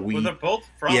think about Ween. Well, they're both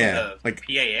from the PA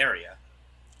area.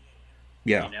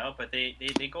 Yeah. You know, but they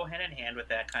go hand in hand with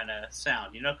that kind of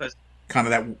sound, you know, because kind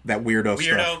of that weirdo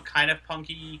stuff kind of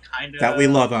punky, kind of that we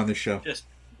love on the show. Just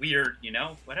weird, you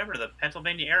know, whatever. The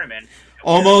Pennsylvania Airmen.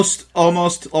 Almost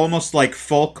like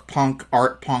folk punk,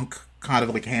 art punk, kind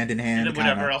of like hand in hand. And then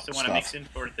whatever else they want to mix in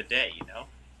for the day, you know.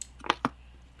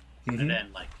 Mm-hmm. And then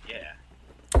yeah.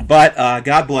 But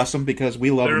God bless them, because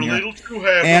we love them here. They're a little too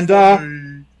happy.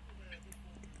 And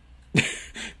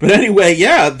but anyway,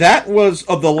 yeah, that was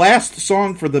the last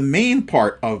song for the main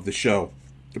part of the show.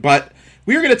 But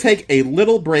we are going to take a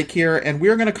little break here, and we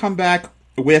are going to come back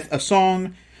with a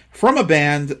song from a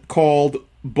band called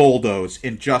Bulldoze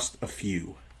in just a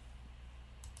few.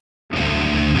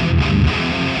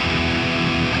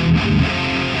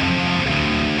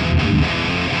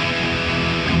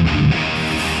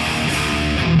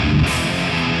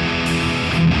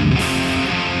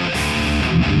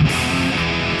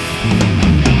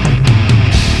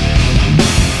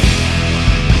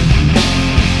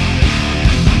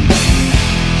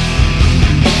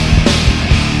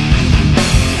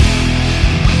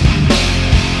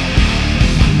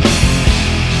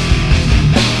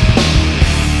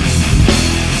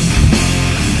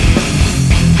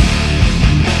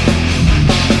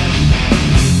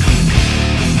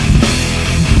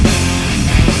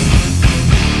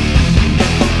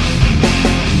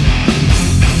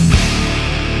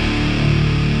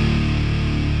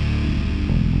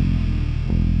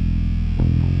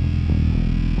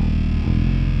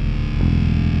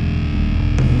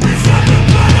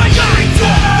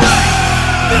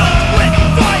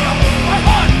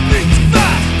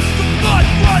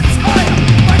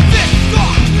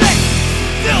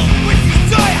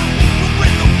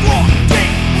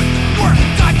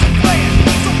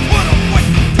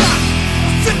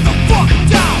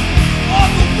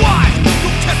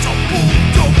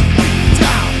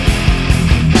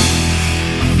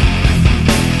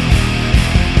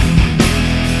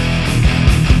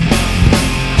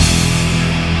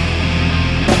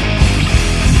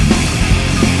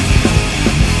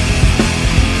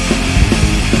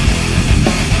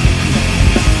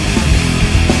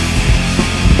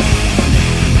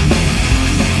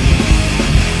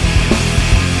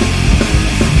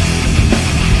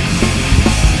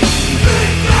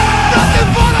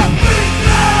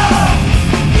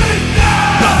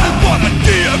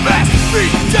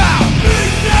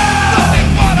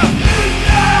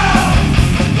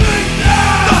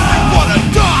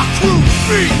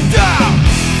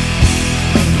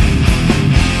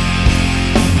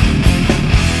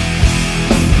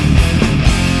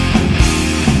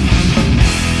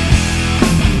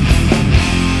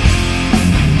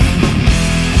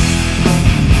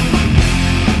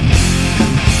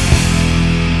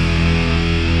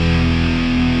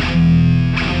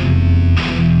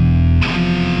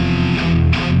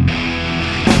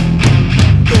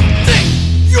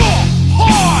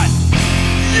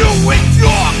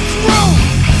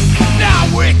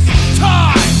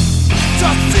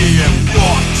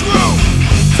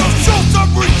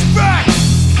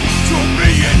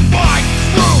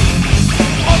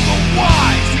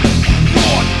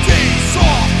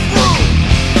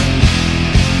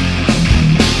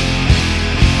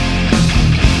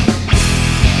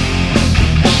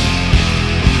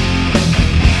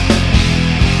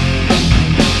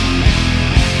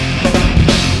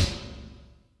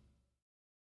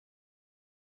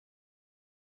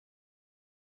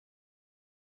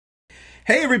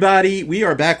 Hey everybody, we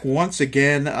are back once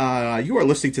again. You are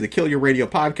listening to the Kill Your Radio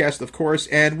podcast, of course,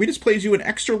 and we just played you an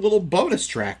extra little bonus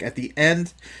track at the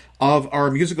end of our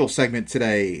musical segment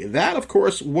today. That, of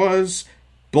course, was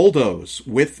Bulldoze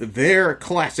with their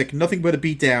classic Nothing But a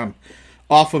Beatdown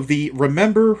off of the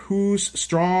Remember Who's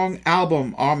Strong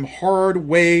album on Hard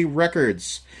Way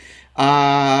Records.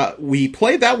 We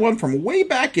played that one from way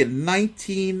back in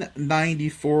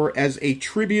 1994 as a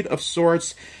tribute of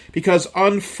sorts, because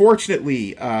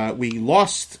unfortunately, we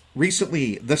lost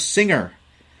recently the singer,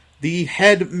 the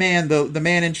head man, the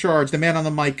man in charge, the man on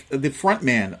the mic, the front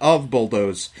man of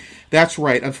Bulldoze. That's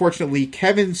right. Unfortunately,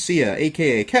 Kevin Sia,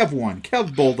 a.k.a. Kev1,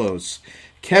 Kev Bulldoze,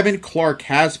 Kevin Clark,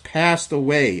 has passed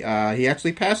away. He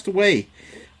actually passed away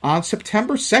on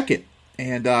September 2nd.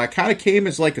 And kind of came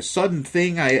as like a sudden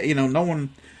thing. No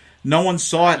one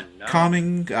saw it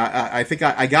coming. I think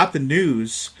I got the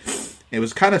news. It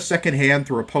was kind of secondhand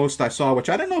through a post I saw, which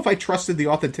I don't know if I trusted the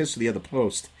authenticity of the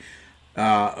post.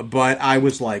 But I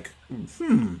was like,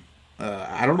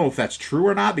 I don't know if that's true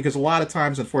or not, because a lot of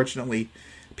times, unfortunately,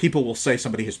 people will say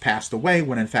somebody has passed away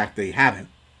when in fact they haven't.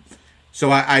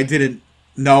 So I didn't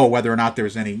know whether or not there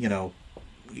was any,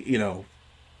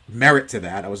 merit to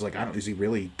that. I was like, is he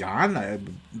really gone? I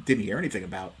didn't hear anything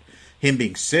about him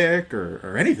being sick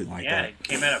or anything like that. Yeah, it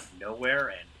came out of nowhere,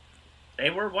 and they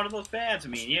were one of those bands. I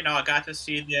mean, I got to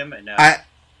see them, and I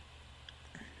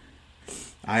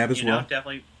have as well.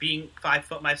 Definitely being 5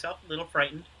 foot myself, a little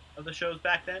frightened of the shows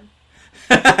back then.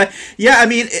 Yeah, I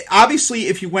mean, obviously,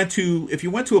 if you went to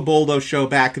a Bulldoze show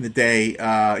back in the day,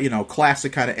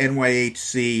 classic kind of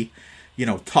NYHC,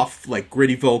 tough, like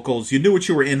gritty vocals, you knew what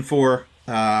you were in for.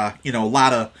 A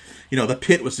lot of, the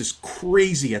pit was just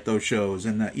crazy at those shows,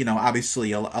 and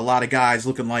obviously a lot of guys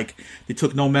looking like they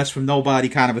took no mess from nobody,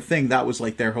 kind of a thing. That was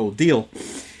like their whole deal,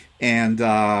 and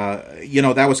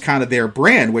that was kind of their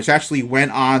brand, which actually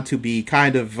went on to be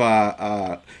kind of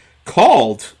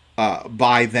called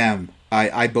by them.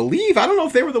 I believe, I don't know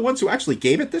if they were the ones who actually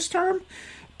gave it this term,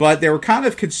 but they were kind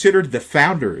of considered the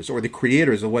founders or the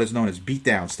creators of what is known as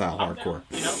beatdown style hardcore,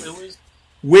 it was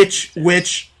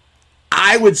which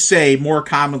I would say more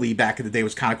commonly back in the day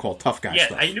was kind of called tough guy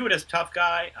stuff. Yeah, I knew it as tough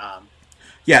guy.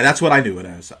 Yeah, that's what I knew it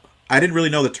as. I didn't really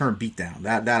know the term beatdown.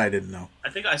 That I didn't know. I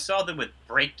think I saw them with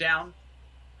Breakdown,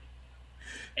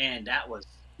 and that was...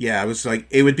 Yeah, it was like,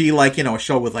 it would be like, a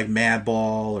show with like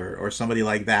Madball or somebody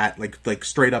like that, like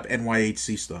straight up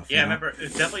NYHC stuff. Yeah, I remember,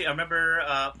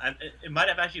 it might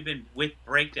have actually been with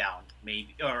Breakdown,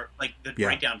 maybe, or like the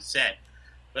Breakdown set.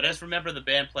 But I just remember the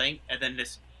band playing, and then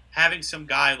this having some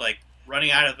guy like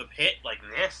running out of the pit like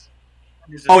this.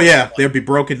 Oh yeah, there'd be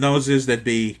broken noses. There'd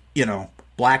be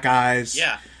black eyes.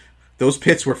 Yeah, those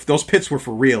pits were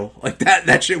for real. Like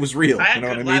that shit was real. I had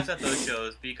good laughs at those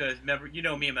shows because remember,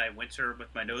 me in my winter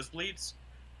with my nosebleeds.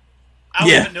 I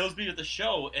would have a nosebleed at the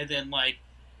show, and then like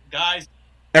guys,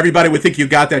 everybody would think you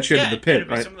got that shit in the pit,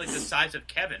 right? Something like the size of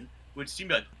Kevin would seem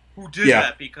like, who did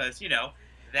that? Because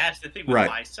that's the thing with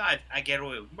my size. I get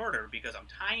away with murder because I'm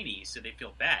tiny, so they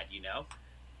feel bad.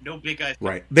 No big guys.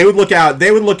 Right. They would look out. They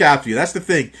would look out for you. That's the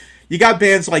thing. You got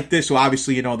bands like this who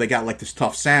obviously, they got like this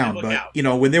tough sound, but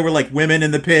when there were like women in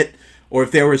the pit, or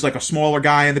if there was like a smaller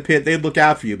guy in the pit, they'd look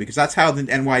out for you because that's how the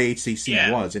NYHC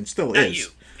scene was and still is. You.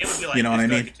 It would be like, you know what I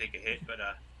mean? Could take a hit, but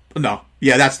no.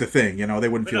 Yeah, that's the thing. They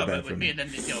wouldn't feel bad for me. And then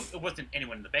it wasn't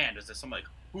anyone in the band. It was just someone like,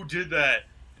 who did that?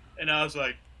 And I was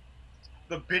like,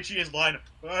 the bitchiest line of,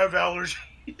 I have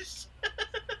allergies.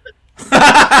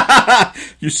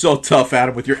 You're so tough,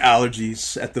 Adam, with your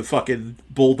allergies at the fucking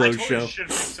Bulldoze show. I should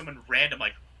have picked someone random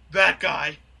like, that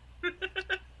guy.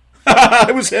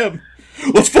 It was him.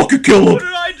 Let's fucking kill him. What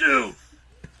did I do?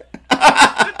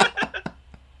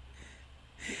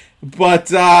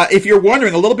 But if you're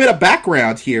wondering, a little bit of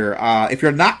background here. If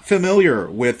you're not familiar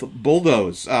with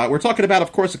Bulldoze, we're talking about,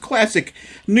 of course, a classic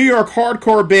New York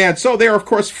hardcore band. So they're, of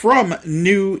course, from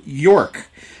New York.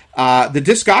 The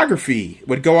discography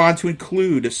would go on to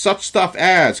include such stuff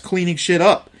as Cleaning Shit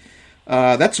Up.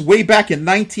 That's way back in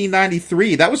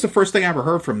 1993. That was the first thing I ever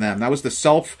heard from them. That was the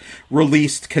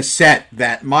self-released cassette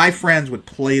that my friends would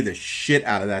play the shit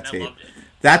out of that tape.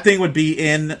 That thing would be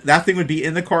in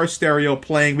the car stereo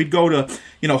playing. We'd go to,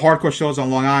 hardcore shows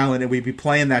on Long Island and we'd be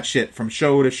playing that shit from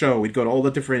show to show. We'd go to all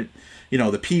the different, the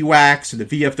PWACs and the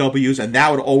VFWs, and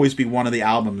that would always be one of the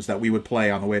albums that we would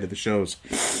play on the way to the shows.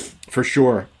 For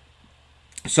sure.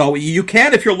 So you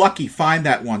can, if you're lucky, find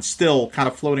that one still kind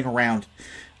of floating around.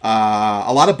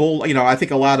 A lot of I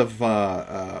think a lot of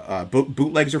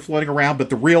bootlegs are floating around,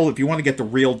 but if you want to get the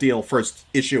real deal first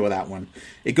issue of that one,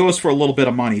 it goes for a little bit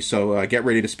of money, so get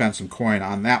ready to spend some coin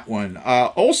on that one.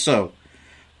 Also,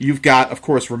 you've got, of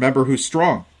course, Remember Who's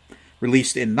Strong,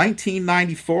 released in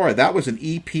 1994. That was an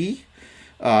EP,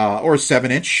 or a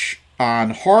 7-inch,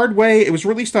 on Hardway. It was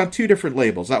released on 2 different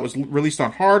labels. That was released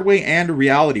on Hardway and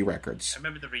Reality Records. I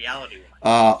remember the Reality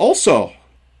one. Also,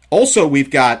 Also, we've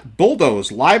got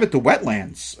Bulldoze Live at the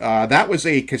Wetlands. That was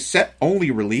a cassette-only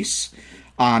release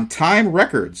on Time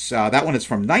Records. That one is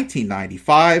from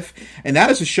 1995, and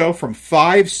that is a show from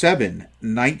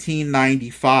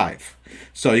 5/7/1995.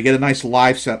 So you get a nice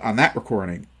live set on that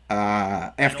recording.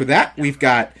 After that, we've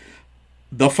got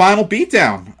The Final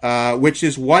Beatdown, which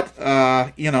is what,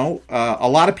 a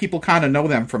lot of people kind of know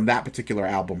them from that particular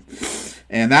album.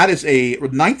 And that is a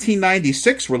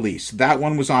 1996 release. That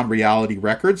one was on Reality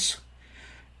Records.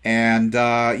 And,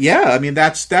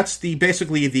 that's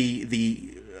basically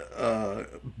the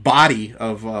body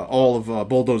of all of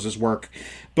Bulldoze's work.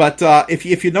 But if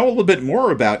you know a little bit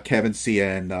more about Kevin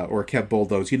Cian or Kev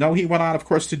Bulldoze, he went on, of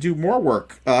course, to do more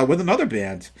work with another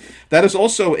band that is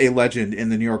also a legend in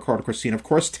the New York hardcore scene. Of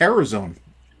course, Terrorzone.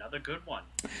 Another good one.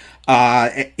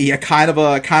 Kind of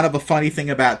a funny thing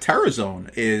about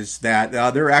Terrorzone is that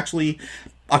they're actually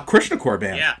a Krishnacore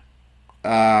band. Yeah.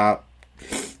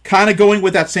 Kind of going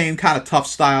with that same kind of tough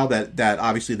style that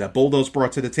obviously that Bulldoze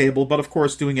brought to the table, but of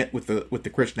course doing it with the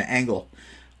Krishna angle,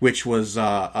 which was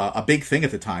a big thing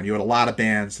at the time. You had a lot of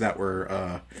bands that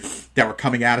were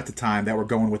coming out at the time that were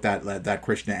going with that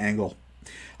Krishna angle.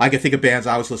 I can think of bands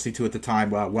I was listening to at the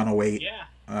time, 108. Yeah.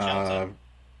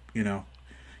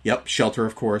 Yep, Shelter,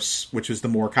 of course, which was the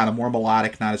more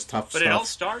melodic, not as tough but stuff. It all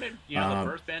started, the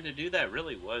first band to do that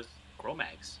really was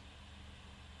Cro-Mags.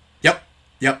 Yep.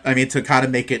 I mean, to kind of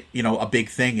make it, a big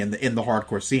thing in the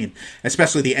hardcore scene,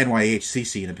 especially the NYHC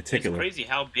scene in particular. It's crazy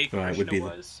how big Krishna would be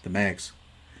was. The Mags.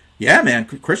 Yeah, man,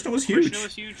 Krishna was huge. Krishna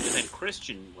was huge, and then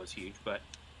Christian was huge, but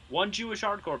one Jewish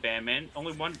hardcore band, man.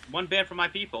 Only one band for my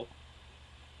people.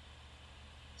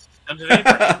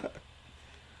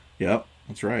 Yep,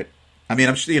 that's right. I mean,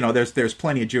 I'm sure, there's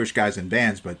plenty of Jewish guys in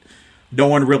bands, but no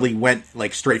one really went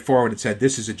straight forward and said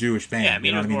this is a Jewish band. Yeah, I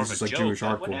mean, it was more this of is a joke, Jewish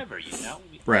but hardcore. whatever,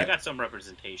 Right. I got some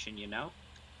representation, and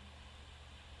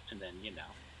then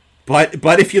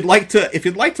But if you'd like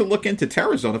to look into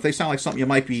Terrorzone, if they sound like something you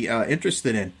might be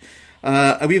interested in,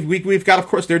 we've got, of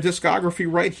course, their discography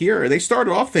right here. They started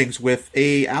off things with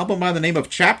a album by the name of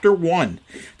Chapter 1,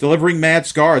 Delivering Mad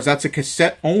Scars. That's a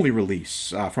cassette-only release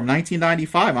from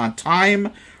 1995 on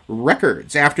Time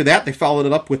Records. After that, they followed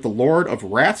it up with The Lord of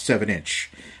Wrath 7-inch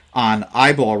on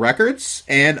Eyeball Records.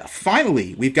 And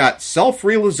finally, we've got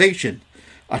Self-Realization,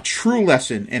 a true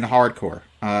lesson in hardcore.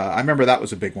 I remember that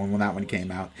was a big one when that one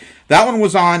came out. That one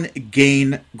was on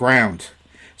Gain Ground.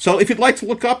 So if you'd like to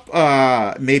look up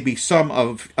maybe some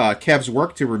of Kev's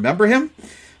work to remember him,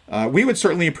 we would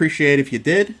certainly appreciate if you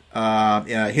did.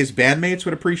 His bandmates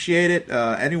would appreciate it.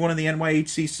 Anyone in the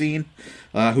NYHC scene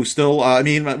who still,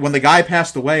 when the guy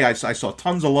passed away, I saw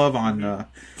tons of love on,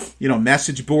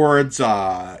 message boards,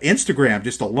 Instagram,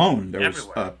 just alone. There was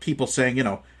people saying,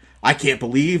 I can't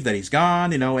believe that he's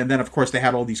gone, and then, of course, they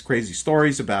had all these crazy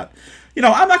stories about,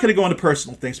 I'm not going to go into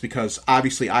personal things because,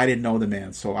 obviously, I didn't know the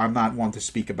man, so I'm not one to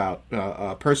speak about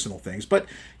personal things. But,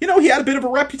 he had a bit of a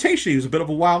reputation. He was a bit of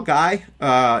a wild guy,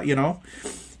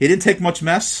 He didn't take much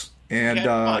mess, and,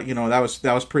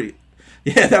 that was pretty...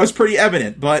 Yeah, that was pretty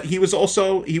evident. But he was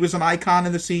an icon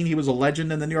in the scene. He was a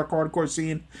legend in the New York hardcore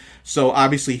scene. So,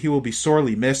 obviously, he will be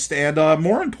sorely missed. And,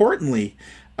 more importantly...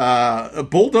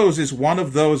 Bulldoze is one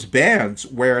of those bands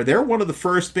where they're one of the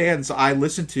first bands I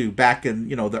listened to back in,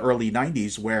 the early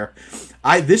 90s where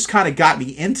this kind of got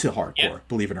me into hardcore,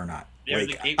 believe it or not.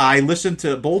 I listened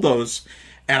to Bulldoze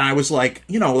and I was like,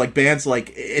 bands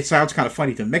like, it sounds kind of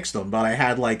funny to mix them, but I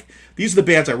had these are the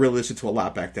bands I really listened to a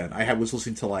lot back then. I was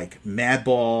listening to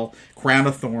Madball, Crown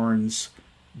of Thorns,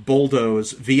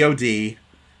 Bulldoze, VOD.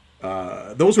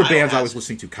 Those were bands I was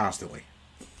listening to constantly.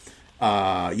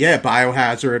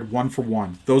 Biohazard, One for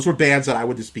One. Those were bands that I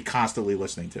would just be constantly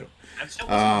listening to. I'm still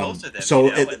listening to most of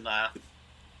them.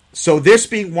 So this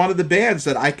being one of the bands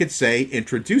that I could say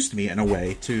introduced me in a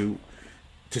way to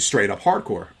straight up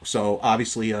hardcore. So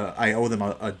obviously I owe them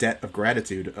a debt of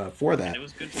gratitude for that. And it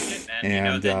was good shit, man.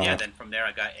 And then from there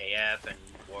I got AF and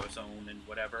Warzone and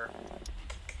whatever.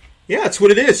 Yeah, it's what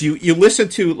it is. You listen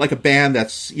to a band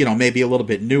that's, maybe a little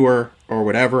bit newer or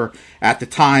whatever at the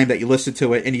time that you listen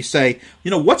to it and you say,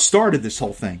 what started this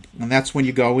whole thing? And that's when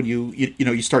you go and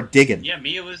you start digging. Yeah,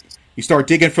 me it was... You start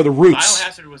digging for the roots.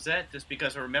 Biohazard was that just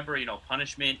because I remember,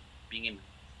 Punishment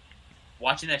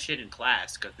watching that shit in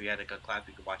class because we had a class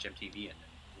we could watch MTV in,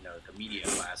 the media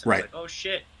class. And right. I was like, oh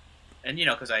shit. And,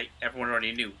 because everyone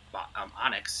already knew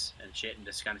Onyx and shit and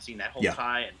just kind of seen that whole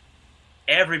tie and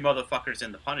every motherfucker's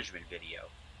in the Punishment video.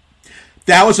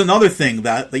 That was another thing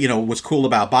that, was cool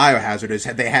about Biohazard is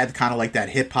they had kind of that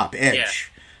hip-hop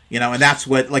edge. Yeah. And that's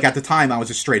what, at the time, I was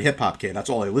a straight hip-hop kid. That's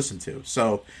all I listened to.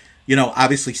 So,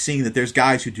 obviously seeing that there's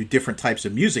guys who do different types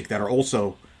of music that are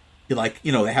also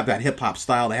they have that hip hop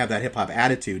style, they have that hip hop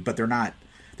attitude, but they're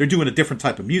doing a different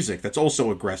type of music that's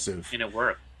also aggressive. And it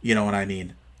worked. You know what I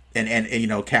mean? And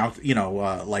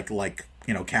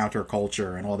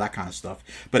counterculture and all that kind of stuff.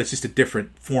 But it's just a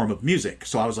different form of music.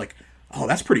 So I was like, oh,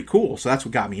 that's pretty cool. So that's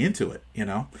what got me into it,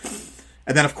 And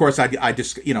then, of course, I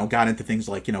just, got into things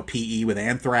like, PE with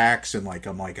Anthrax. And,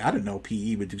 I'm like, I didn't know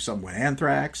PE would do something with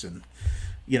Anthrax. And,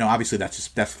 obviously that's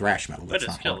thrash metal. But that's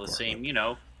it's not still hardcore, the same,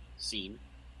 scene.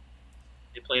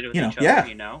 They played it with each yeah.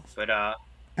 other, But,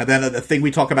 and then the thing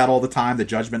we talk about all the time, the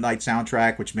Judgment Night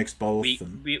soundtrack, which mixed both.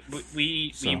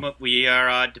 We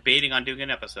are debating on doing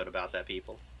an episode about that,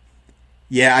 people.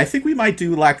 Yeah, I think we might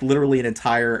do literally an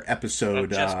entire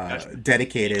episode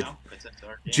dedicated.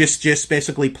 Just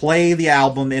basically play the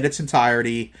album in its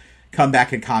entirety, come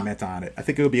back and comment on it. I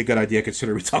think it would be a good idea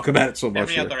considering we talk about it so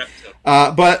much. Every other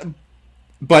episode.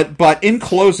 But in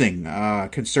closing,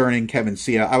 concerning Kevin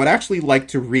Sia, I would actually like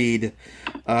to read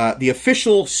the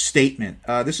official statement.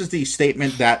 This is the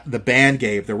statement that the band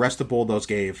gave, the rest of Bulldoze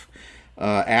gave,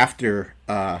 after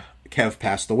Kev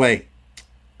passed away,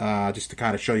 just to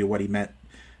kind of show you what he meant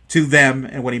to them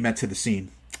and what he meant to the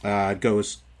scene. It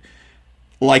goes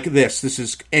like this. This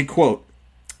is, end quote,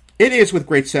 "It is with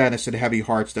great sadness and heavy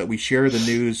hearts that we share the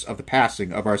news of the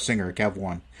passing of our singer,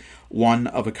 Kev one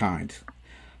of a kind.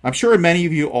 I'm sure many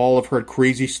of you all have heard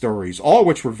crazy stories, all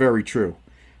which were very true.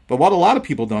 But what a lot of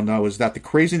people don't know is that the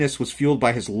craziness was fueled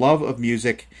by his love of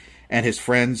music and his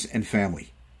friends and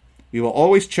family. We will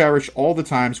always cherish all the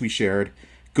times we shared,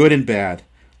 good and bad,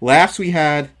 laughs we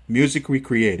had, music we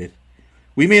created.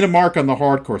 We made a mark on the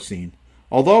hardcore scene.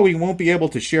 Although we won't be able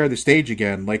to share the stage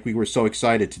again like we were so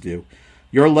excited to do,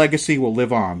 your legacy will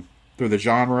live on through the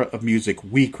genre of music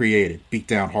we created,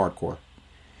 Beatdown Hardcore.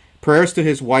 Prayers to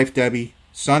his wife Debbie,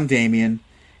 son Damien,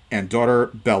 and daughter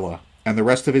Bella, and the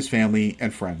rest of his family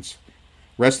and friends.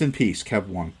 Rest in peace,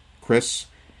 Kev1, Chris,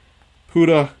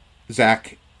 Huda,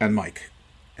 Zach, and Mike."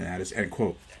 And that is end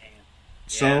quote.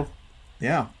 So,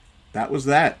 yeah, that was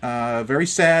that. Very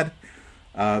sad,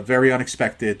 very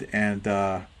unexpected, and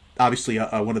obviously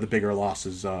one of the bigger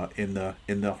losses in the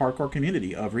hardcore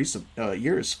community of recent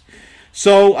years.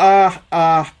 So,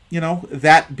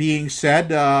 that being said,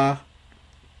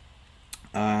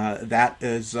 that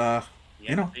is,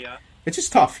 it's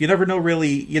just tough. You never know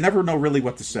really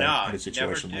what to say in a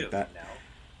situation like that. No.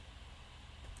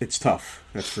 It's tough,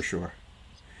 that's for sure.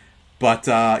 But,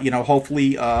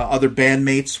 hopefully other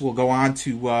bandmates will go on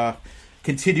to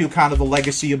continue kind of the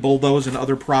legacy of Bulldoze and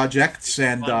other projects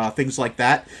and things like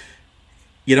that.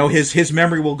 His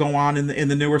memory will go on in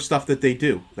the newer stuff that they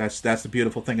do. That's the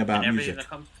beautiful thing about and music. Everything that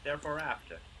comes therefore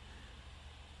after.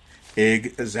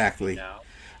 Exactly. No.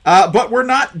 But we're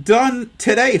not done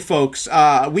today, folks.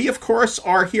 We, of course,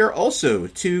 are here also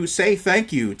to say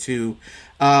thank you to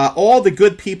all the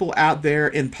good people out there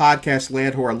in podcast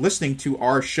land who are listening to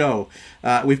our show.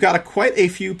 We've got quite a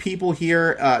few people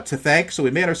here to thank, so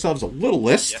we made ourselves a little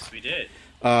list. Yes, we did.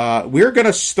 We're going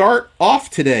to start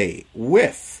off today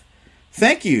with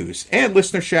thank yous and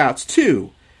listener shouts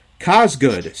to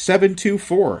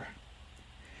Cosgood724.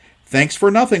 Thanks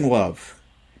for nothing, love.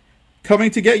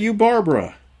 Coming to get you,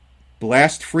 Barbara.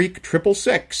 Blast Freak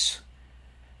 666,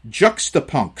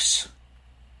 Juxtapunks,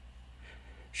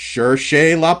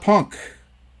 Cherchez La Punk,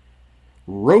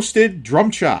 Roasted Drum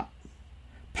Chop,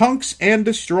 Punks and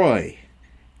Destroy,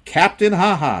 Captain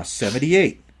Haha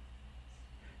 78,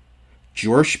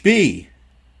 George B,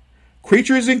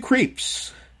 Creatures and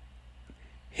Creeps,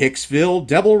 Hicksville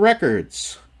Devil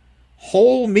Records,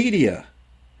 Whole Media,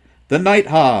 The Night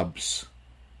Hobbs,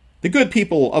 the good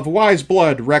people of Wise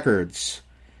Blood Records,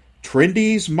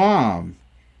 Trendy's Mom,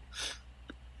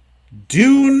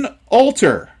 Dune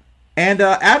Alter, and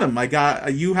Adam.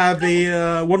 You have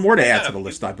one more to add to the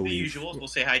list, I believe. The usuals. We'll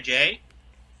say hi, Jay.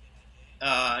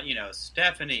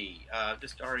 Stephanie,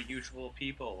 just our usual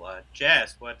people.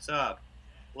 Jess, what's up?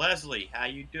 Leslie, how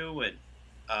you doing?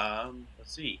 Let's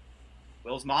see.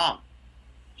 Will's mom.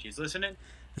 She's listening.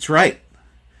 That's right.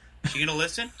 She gonna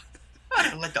listen?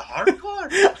 I like the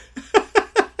hardcore.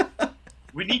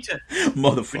 We need to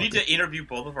interview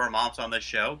both of our moms on the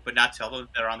show, but not tell them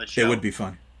they're on the show. It would be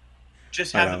fun.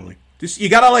 Just have them.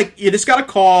 You just gotta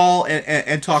call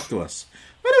and talk to us.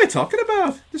 What are we talking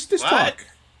about? Just talk.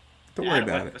 Don't worry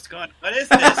about it. What is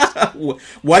this?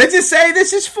 What did you say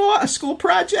this is for? A school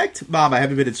project? Mom, I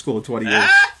haven't been in school in 20 years.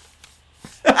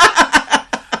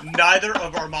 Neither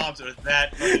of our moms are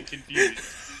that fucking confused.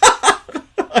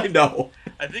 I know.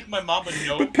 I think my mom would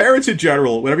know. But parents in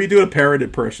general, whenever you do a parent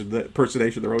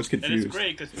impersonation, they're always confused. And it's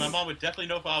great because my mom would definitely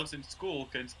know if I was in school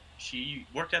because she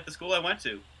worked at the school I went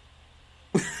to.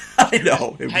 I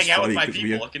know. It was hang out with funny my 'cause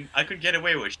people. I could get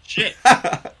away with shit.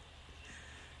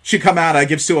 She'd come out, I'd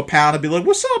give Sue a pound, I'd be like,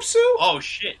 "What's up, Sue? Oh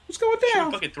shit, what's going She down?"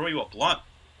 would fucking throw you a blunt.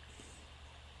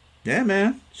 Yeah,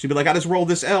 man. She'd be like, "I just rolled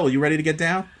this L. You ready to get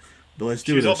down?" But let's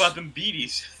do She was this. all about them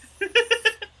beaties.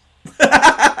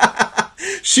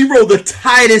 She rolled the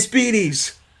tightest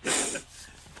beaties.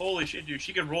 Holy shit, dude!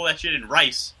 She could roll that shit in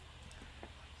rice.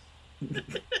 I'm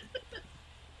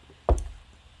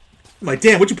like,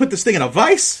 damn, would you put this thing in a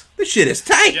vice? This shit is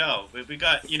tight. Yo, we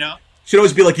got, She'd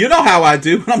always be like, "You know how I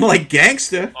do." And I'm like,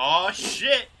 "Gangster." Oh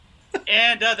shit!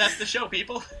 And that's the show,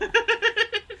 people.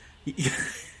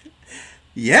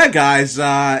 Yeah, guys,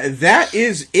 that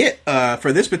is it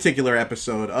for this particular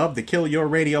episode of the Kill Your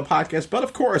Radio podcast. But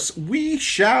of course, we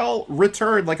shall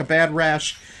return like a bad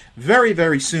rash very,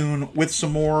 very soon with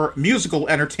some more musical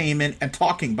entertainment and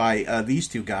talking by these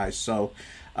two guys. So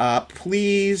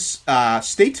please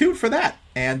stay tuned for that.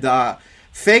 And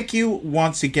thank you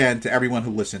once again to everyone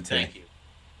who listened today. Thank you.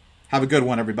 Have a good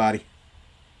one, everybody.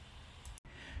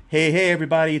 Hey,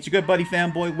 everybody, it's your good buddy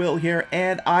Fanboy Will here,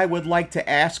 and I would like to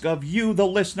ask of you, the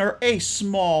listener, a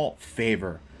small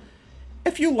favor.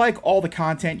 If you like all the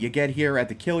content you get here at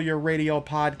the Kill Your Radio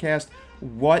podcast,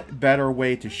 what better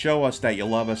way to show us that you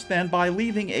love us than by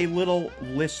leaving a little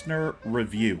listener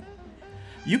review?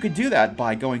 You could do that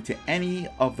by going to any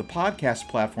of the podcast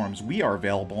platforms we are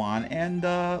available on and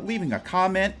leaving a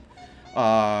comment,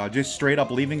 just straight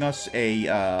up leaving us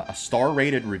a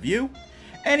star-rated review.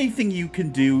 Anything you can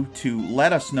do to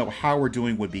let us know how we're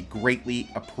doing would be greatly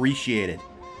appreciated.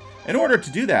 In order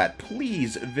to do that,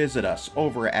 please visit us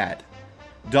over at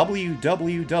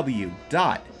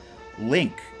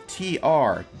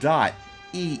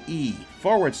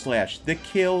www.linktr.ee/The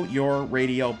Kill Your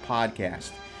Radio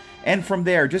podcast. And from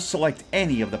there, just select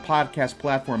any of the podcast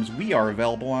platforms we are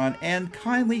available on and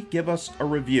kindly give us a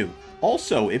review.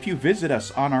 Also, if you visit us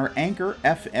on our Anchor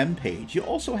FM page, you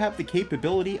also have the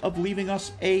capability of leaving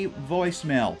us a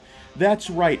voicemail. That's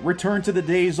right, return to the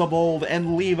days of old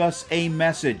and leave us a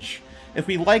message. If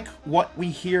we like what we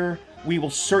hear, we will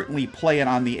certainly play it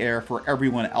on the air for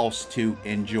everyone else to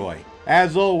enjoy.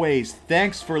 As always,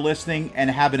 thanks for listening and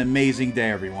have an amazing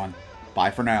day, everyone.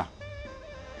 Bye for now.